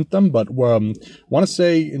reprint them. But want to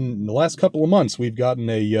say in the last couple of months, we've gotten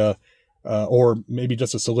or maybe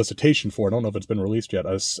just a solicitation for, I don't know if it's been released yet,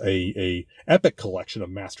 a epic collection of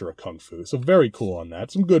Master of Kung Fu. So very cool on that.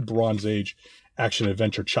 Some good Bronze Age action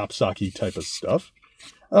adventure chopsocky type of stuff.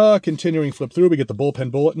 Continuing flip through, we get the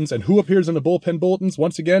bullpen bulletins, and who appears in the bullpen bulletins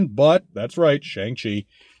once again? But that's right, Shang-Chi,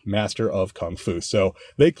 master of Kung Fu. So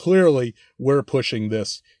they clearly were pushing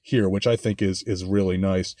this here, which I think is really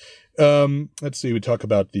nice. Let's see, we talk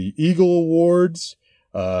about the Eagle Awards,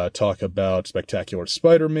 talk about Spectacular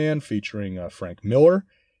Spider-Man featuring Frank Miller.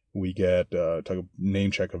 We get talk name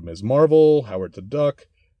check of Ms. Marvel, Howard the Duck.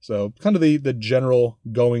 So kind of the general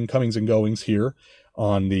comings and goings here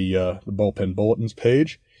on the bullpen bulletins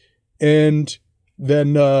page. And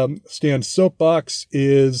then Stan's soapbox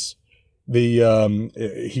is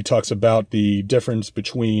He talks about the difference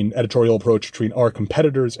between editorial approach between our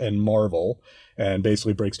competitors and Marvel, and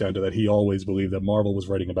basically breaks down to that he always believed that Marvel was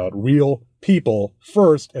writing about real people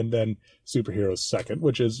first and then superheroes second,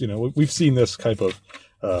 which is, we've seen this type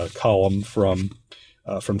of column from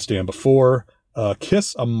Stan before.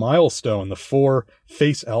 Kiss a Milestone. The 4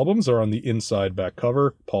 Face albums are on the inside back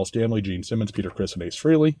cover. Paul Stanley, Gene Simmons, Peter Criss, and Ace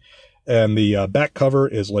Frehley. And the back cover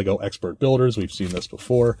is Lego Expert Builders. We've seen this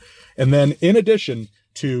before. And then in addition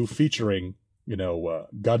to featuring,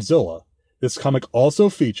 Godzilla, this comic also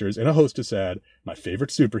features, in a hostess ad, my favorite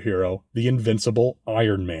superhero, the invincible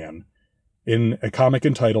Iron Man, in a comic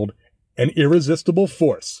entitled An Irresistible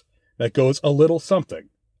Force, that goes a little something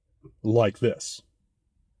like this.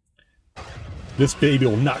 This baby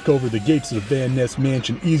will knock over the gates of the Van Ness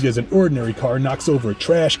mansion easy as an ordinary car knocks over a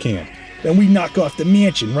trash can. Then we knock off the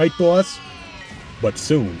mansion, right, boss? But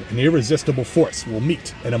soon, an irresistible force will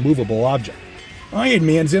meet an immovable object. Iron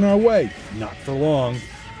Man's in our way. Not for long.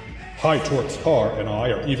 High Torque's car and I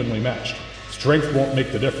are evenly matched. Strength won't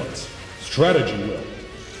make the difference. Strategy will.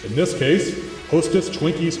 In this case, Hostess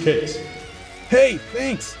Twinkies Cakes. Hey,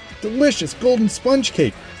 thanks! Delicious golden sponge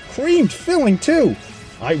cake. Creamed filling, too.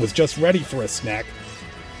 I was just ready for a snack.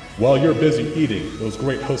 While you're busy eating those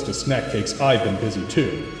great Hostess snack cakes, I've been busy,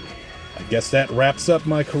 too. I guess that wraps up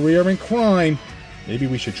my career in crime. Maybe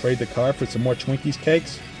we should trade the car for some more Twinkies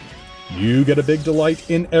Cakes? You get a big delight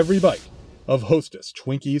in every bite of Hostess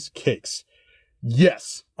Twinkies Cakes.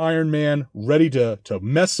 Yes, Iron Man ready to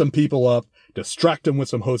mess some people up, distract them with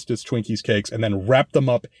some Hostess Twinkies Cakes, and then wrap them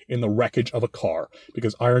up in the wreckage of a car,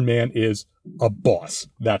 because Iron Man is a boss.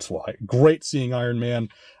 That's why. Great seeing Iron Man.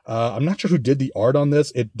 I'm not sure who did the art on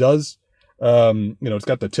this. It does, it's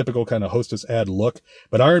got the typical kind of Hostess ad look,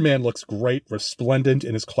 but Iron Man looks great, resplendent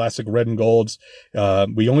in his classic red and golds.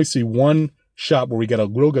 We only see one shot where we get a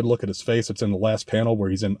real good look at his face. It's in the last panel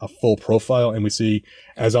where he's in a full profile, and we see,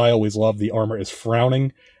 as I always love, the armor is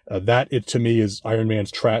frowning. To me, is Iron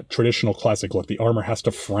Man's traditional classic look. The armor has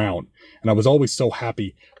to frown. And I was always so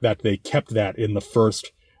happy that they kept that in the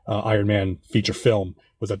first Iron Man feature film,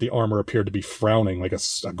 was that the armor appeared to be frowning, like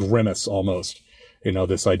a grimace almost.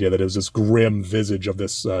 This idea that it was this grim visage of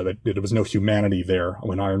this, that there was no humanity there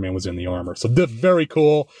when Iron Man was in the armor. So that's very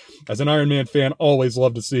cool. As an Iron Man fan, always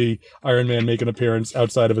love to see Iron Man make an appearance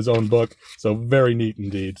outside of his own book. So very neat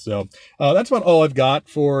indeed. So that's about all I've got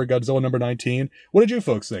for Godzilla number 19. What did you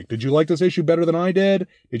folks think? Did you like this issue better than I did?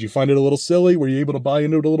 Did you find it a little silly? Were you able to buy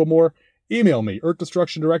into it a little more? Email me,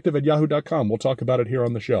 earthdestructiondirective@yahoo.com. We'll talk about it here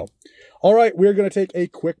on the show. All right, we're going to take a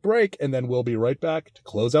quick break, and then we'll be right back to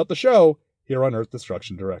close out the show here on Earth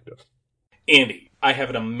Destruction Directive. Andy, I have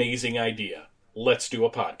an amazing idea. Let's do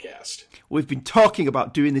a podcast. We've been talking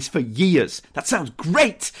about doing this for years. That sounds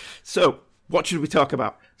great! So, what should we talk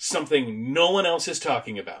about? Something no one else is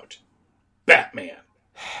talking about. Batman.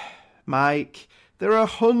 Mike, there are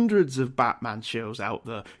hundreds of Batman shows out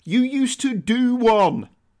there. You used to do one.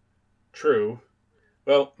 True.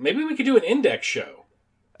 Well, maybe we could do an index show.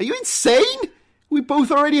 Are you insane? We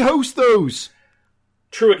both already host those.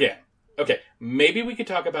 True again. Okay, maybe we could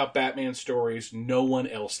talk about Batman stories no one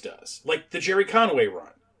else does. Like the Jerry Conway run.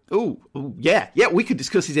 Oh, yeah, we could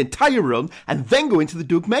discuss his entire run and then go into the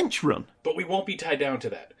Doug Mensch run. But we won't be tied down to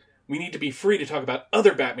that. We need to be free to talk about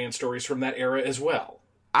other Batman stories from that era as well.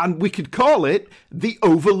 And we could call it The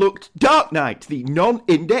Overlooked Dark Knight, the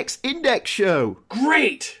non-index show.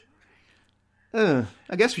 Great! I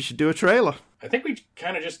guess we should do a trailer. I think we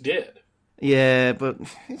kind of just did. Yeah, but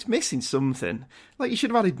it's missing something. Like, you should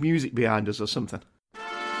have added music behind us or something.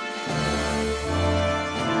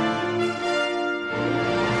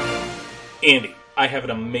 Andy, I have an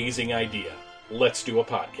amazing idea. Let's do a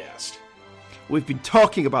podcast. We've been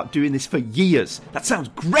talking about doing this for years. That sounds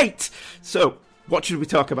great! So, what should we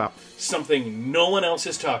talk about? Something no one else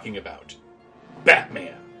is talking about.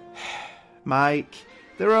 Batman. Mike,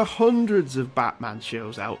 there are hundreds of Batman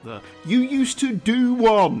shows out there. You used to do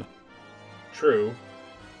one. True.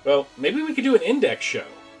 Well, maybe we could do an index show.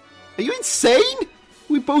 Are you insane?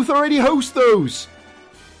 We both already host those.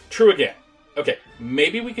 True again. Okay,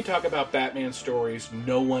 maybe we could talk about Batman stories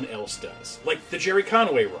no one else does. Like the Jerry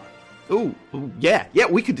Conway run. Oh, yeah,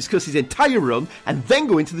 we could discuss his entire run and then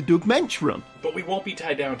go into the Doug Mensch run. But we won't be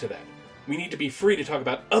tied down to that. We need to be free to talk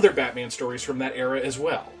about other Batman stories from that era as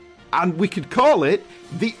well. And we could call it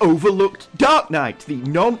The Overlooked Dark Knight, the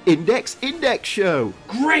non-index show.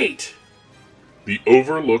 Great! The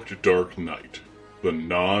Overlooked Dark Knight, the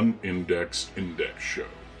non-index show.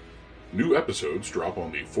 New episodes drop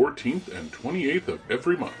on the 14th and 28th of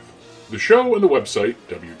every month. The show and the website,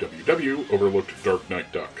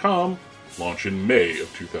 www.overlookeddarknight.com, launch in May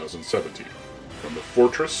of 2017 from the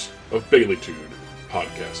Fortress of Baileytude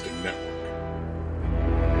Podcasting Network.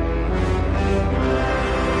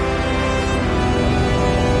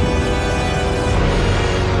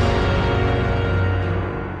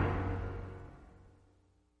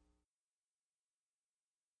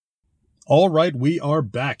 All right, we are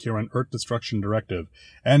back here on Earth Destruction Directive.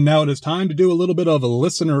 And now it is time to do a little bit of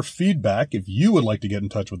listener feedback. If you would like to get in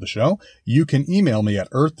touch with the show, you can email me at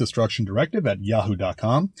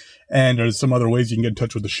earthdestructiondirective@yahoo.com. And there's some other ways you can get in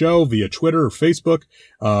touch with the show via Twitter or Facebook.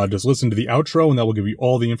 Just listen to the outro and that will give you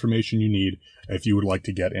all the information you need if you would like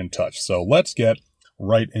to get in touch. So let's get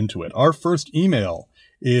right into it. Our first email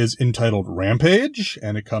is entitled Rampage,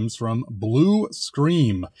 and it comes from Blue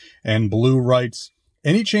Scream. And Blue writes,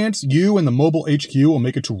 any chance you and the Mobile HQ will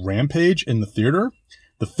make it to Rampage in the theater?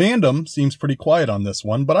 The fandom seems pretty quiet on this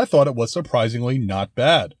one, but I thought it was surprisingly not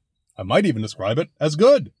bad. I might even describe it as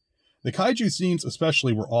good. The kaiju scenes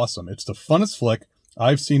especially were awesome. It's the funnest flick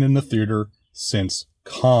I've seen in the theater since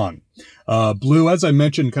Khan. Blue, as I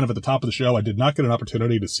mentioned kind of at the top of the show, I did not get an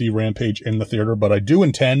opportunity to see Rampage in the theater, but I do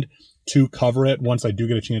intend to cover it once I do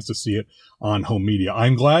get a chance to see it on home media.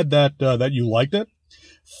 I'm glad that you liked it.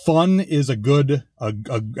 Fun is a good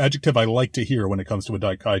adjective I like to hear when it comes to a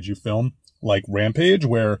Daikaiju film like Rampage,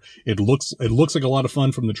 where it looks like a lot of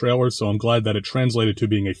fun from the trailer. So I'm glad that it translated to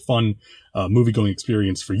being a fun movie-going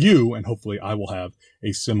experience for you, and hopefully I will have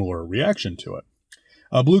a similar reaction to it.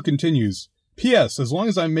 Blue continues, P.S. As long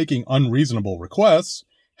as I'm making unreasonable requests,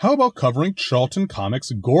 how about covering Charlton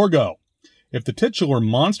Comics' Gorgo? If the titular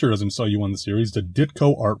monster doesn't sell you on the series, the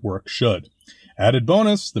Ditko artwork should. Added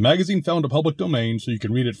bonus, the magazine fell into public domain, so you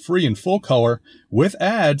can read it free in full color with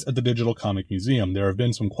ads at the Digital Comic Museum. There have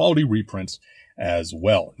been some quality reprints as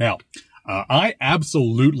well. Now, I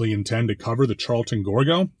absolutely intend to cover the Charlton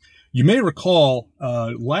Gorgo. You may recall,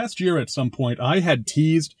 last year at some point, I had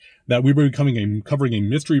teased that we were covering a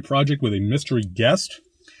mystery project with a mystery guest.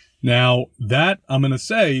 Now, that, I'm going to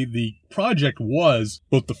say, the project was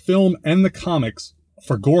both the film and the comics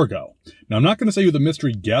for Gorgo. Now, I'm not going to say who the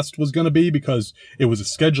mystery guest was going to be because it was a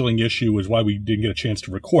scheduling issue, is why we didn't get a chance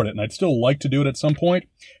to record it. And I'd still like to do it at some point,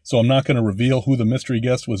 so I'm not going to reveal who the mystery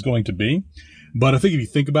guest was going to be. But I think if you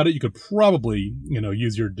think about it, you could probably,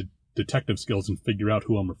 use your detective skills and figure out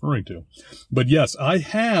who I'm referring to. But yes, I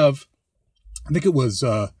think it was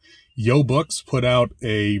Yo Books put out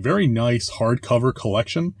a very nice hardcover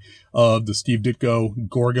collection of the Steve Ditko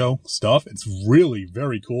Gorgo stuff. It's really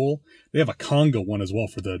very cool. They have a Conga one as well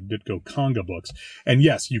for the Ditko Conga books. And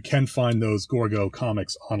yes, you can find those Gorgo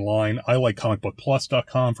comics online. I like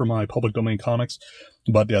comicbookplus.com for my public domain comics.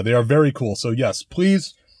 But yeah, they are very cool. So yes,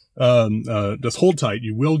 please just hold tight.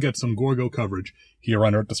 You will get some Gorgo coverage here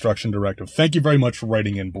on Earth Destruction Directive. Thank you very much for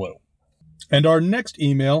writing in, Blue. And our next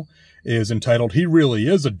email is entitled He Really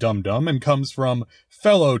Is a Dum-Dum, and comes from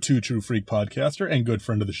fellow Two True Freak podcaster and good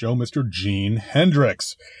friend of the show, Mr. Gene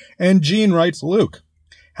Hendricks. And Gene writes, Luke,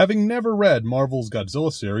 having never read Marvel's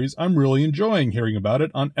Godzilla series, I'm really enjoying hearing about it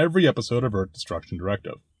on every episode of Earth Destruction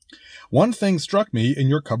Directive. One thing struck me in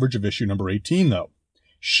your coverage of issue number 18, though.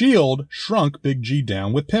 S.H.I.E.L.D. shrunk Big G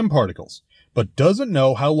down with Pym particles, but doesn't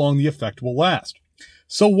know how long the effect will last.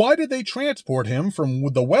 So why did they transport him from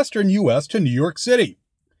the western U.S. to New York City?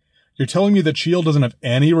 You're telling me that S.H.I.E.L.D. doesn't have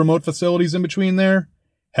any remote facilities in between there?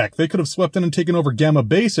 Heck, they could have swept in and taken over Gamma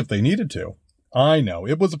Base if they needed to. I know,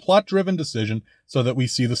 it was a plot-driven decision so that we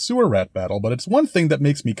see the sewer rat battle, but it's one thing that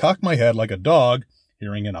makes me cock my head like a dog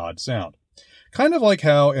hearing an odd sound. Kind of like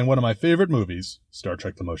how, in one of my favorite movies, Star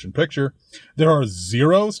Trek the Motion Picture, there are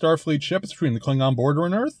 0 Starfleet ships between the Klingon border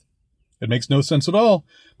and Earth? It makes no sense at all,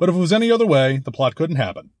 but if it was any other way, the plot couldn't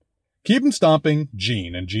happen. Keep 'em stomping,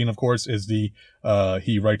 Gene. And Gene, of course, is he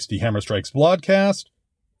writes the Hammer Strikes Hammer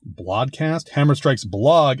Strikes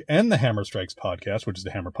blog, and the Hammer Strikes podcast, which is the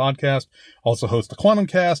Hammer podcast. Also hosts the Quantum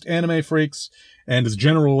Cast, Anime Freaks, and is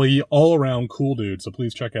generally all around cool dude. So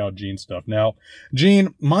please check out Gene's stuff. Now,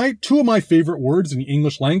 Gene, two of my favorite words in the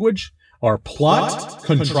English language are plot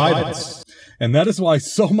contrivance. And that is why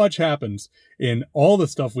so much happens in all the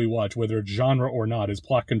stuff we watch, whether it's genre or not, is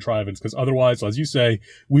plot contrivance. Because otherwise, as you say,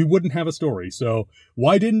 we wouldn't have a story. So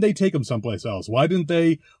why didn't they take him someplace else? Why didn't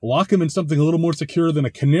they lock him in something a little more secure than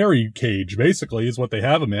a canary cage, basically, is what they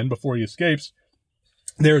have him in before he escapes?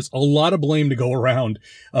 There's a lot of blame to go around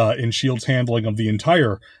in S.H.I.E.L.D.'s handling of the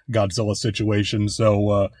entire Godzilla situation.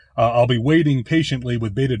 So I'll be waiting patiently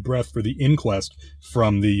with bated breath for the inquest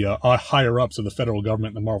from the higher-ups of the federal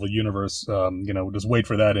government in the Marvel Universe. Just wait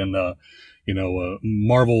for that in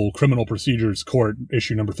Marvel Criminal Procedures Court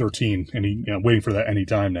issue number 13. And waiting for that any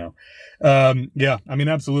time now.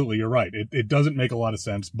 Absolutely, you're right. It doesn't make a lot of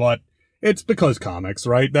sense, but It's because comics,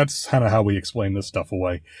 right? That's kind of how we explain this stuff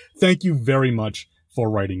away. Thank you very much for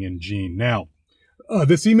writing in, Gene. Now,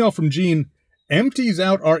 this email from Gene empties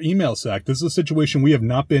out our email sack. This is a situation we have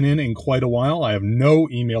not been in quite a while. I have no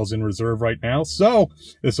emails in reserve right now, so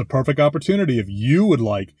it's a perfect opportunity. If you would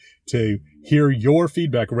like to hear your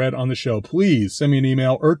feedback read on the show, please send me an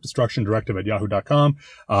email, earthdestructiondirective@yahoo.com.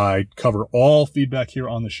 I cover all feedback here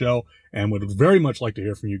on the show and would very much like to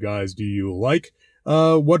hear from you guys. Do you like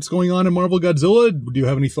what's going on in Marvel Godzilla? Do you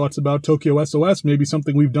have any thoughts about Tokyo SOS? Maybe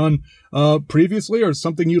something we've done previously or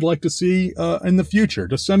something you'd like to see in the future?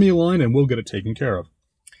 Just send me a line and we'll get it taken care of.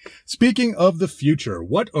 Speaking of the future,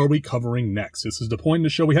 what are we covering next? This is the point in the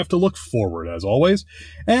show we have to look forward, as always.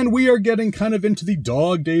 And we are getting kind of into the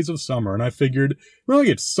dog days of summer. And I figured, really,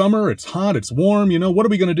 it's summer, it's hot, it's warm. You know, what are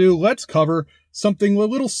we going to do? Let's cover something a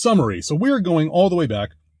little summery. So we're going all the way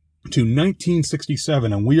back to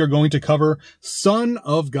 1967, and we are going to cover Son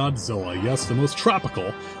of Godzilla. Yes, the most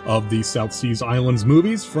tropical of the South Seas Islands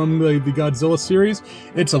movies from the Godzilla series.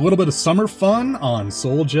 It's a little bit of summer fun on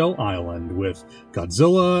Soul Gel Island with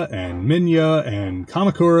Godzilla and Minya and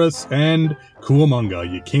Kamacuras and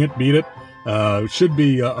Kuumonga. You can't beat it. Should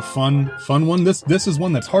be a fun one. This is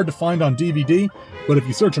one that's hard to find on DVD, but if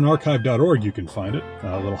you search on archive.org, you can find it.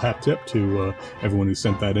 A little hat tip to everyone who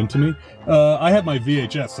sent that in to me. I have my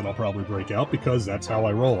VHS that I'll probably break out because that's how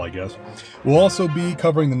I roll, I guess. We'll also be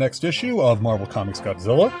covering the next issue of Marvel Comics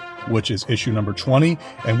Godzilla, which is issue number 20,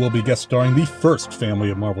 and we'll be guest starring the first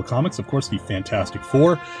family of Marvel Comics, of course, the Fantastic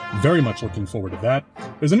Four. Very much looking forward to that.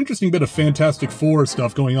 There's an interesting bit of Fantastic Four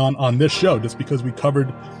stuff going on this show, just because we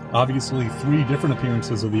covered, obviously, 3 different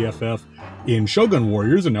appearances of the FF in Shogun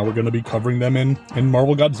Warriors, and now we're going to be covering them in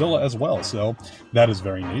Marvel Godzilla as well, so that is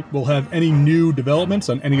very neat. We'll have any new developments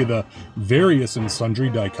on any of the various and sundry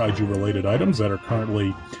Daikaiju-related items that are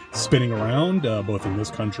currently spinning around, both in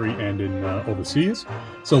this country and in overseas.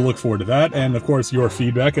 So look forward to that. And of course, your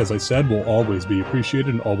feedback, as I said, will always be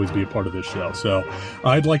appreciated and always be a part of this show. So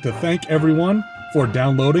I'd like to thank everyone for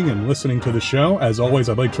downloading and listening to the show. As always,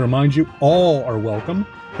 I'd like to remind you all are welcome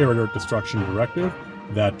here at Earth Destruction Directive,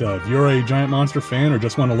 that if you're a giant monster fan or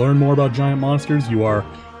just want to learn more about giant monsters,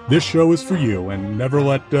 this show is for you. And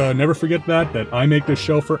never forget that I make this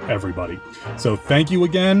show for everybody. So thank you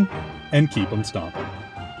again, and keep 'em stomping.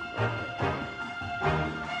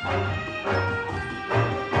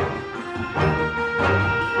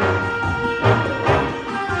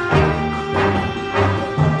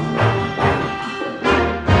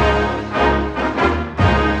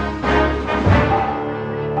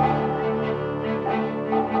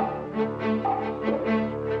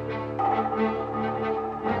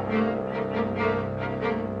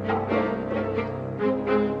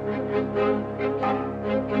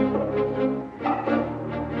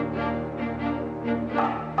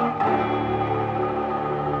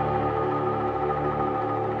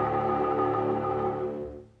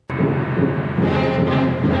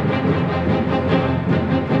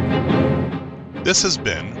 This has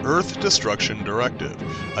been Earth Destruction Directive,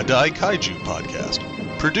 a Daikaiju podcast,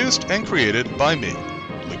 produced and created by me,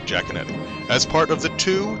 Luke Giaconetti, as part of the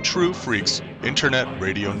Two True Freaks Internet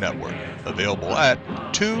Radio Network, available at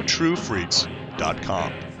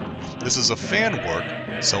twotruefreaks.com. This is a fan work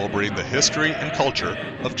celebrating the history and culture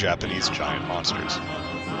of Japanese giant monsters.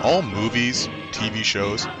 All movies, TV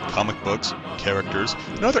shows, comic books, characters,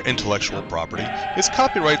 and other intellectual property is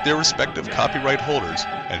copyright their respective copyright holders,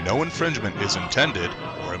 and no infringement is intended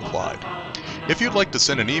or implied. If you'd like to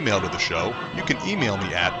send an email to the show, you can email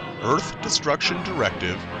me at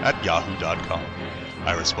earthdestructiondirective@yahoo.com.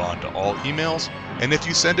 I respond to all emails, and if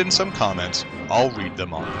you send in some comments, I'll read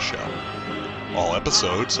them on the show. All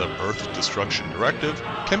episodes of Earth Destruction Directive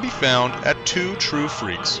can be found at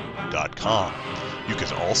twotruefreaks.com. You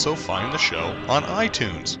can also find the show on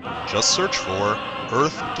iTunes. Just search for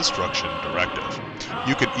Earth Destruction Directive.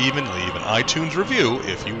 You can even leave an iTunes review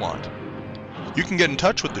if you want. You can get in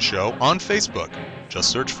touch with the show on Facebook.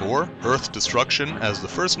 Just search for Earth Destruction as the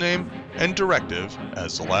first name and Directive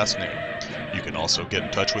as the last name. You can also get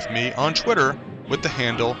in touch with me on Twitter with the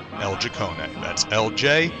handle Ljacone. That's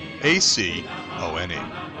Ljacone.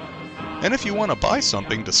 And if you want to buy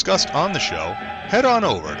something discussed on the show, head on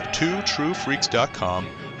over to twotruefreaks.com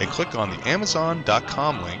and click on the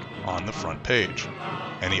Amazon.com link on the front page.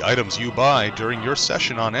 Any items you buy during your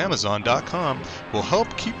session on Amazon.com will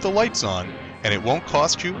help keep the lights on, and it won't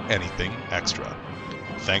cost you anything extra.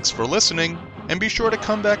 Thanks for listening, and be sure to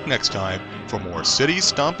come back next time for more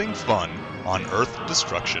city-stomping fun on Earth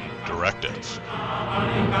Destruction Directive.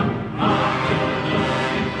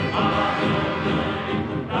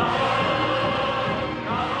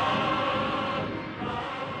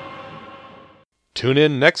 tune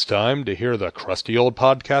in next time to hear the crusty old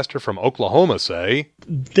podcaster from Oklahoma say,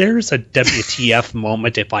 "There's a WTF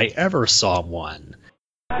moment if I ever saw one."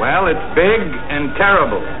 Well, it's big and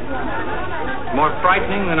terrible. More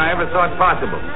frightening than I ever thought possible.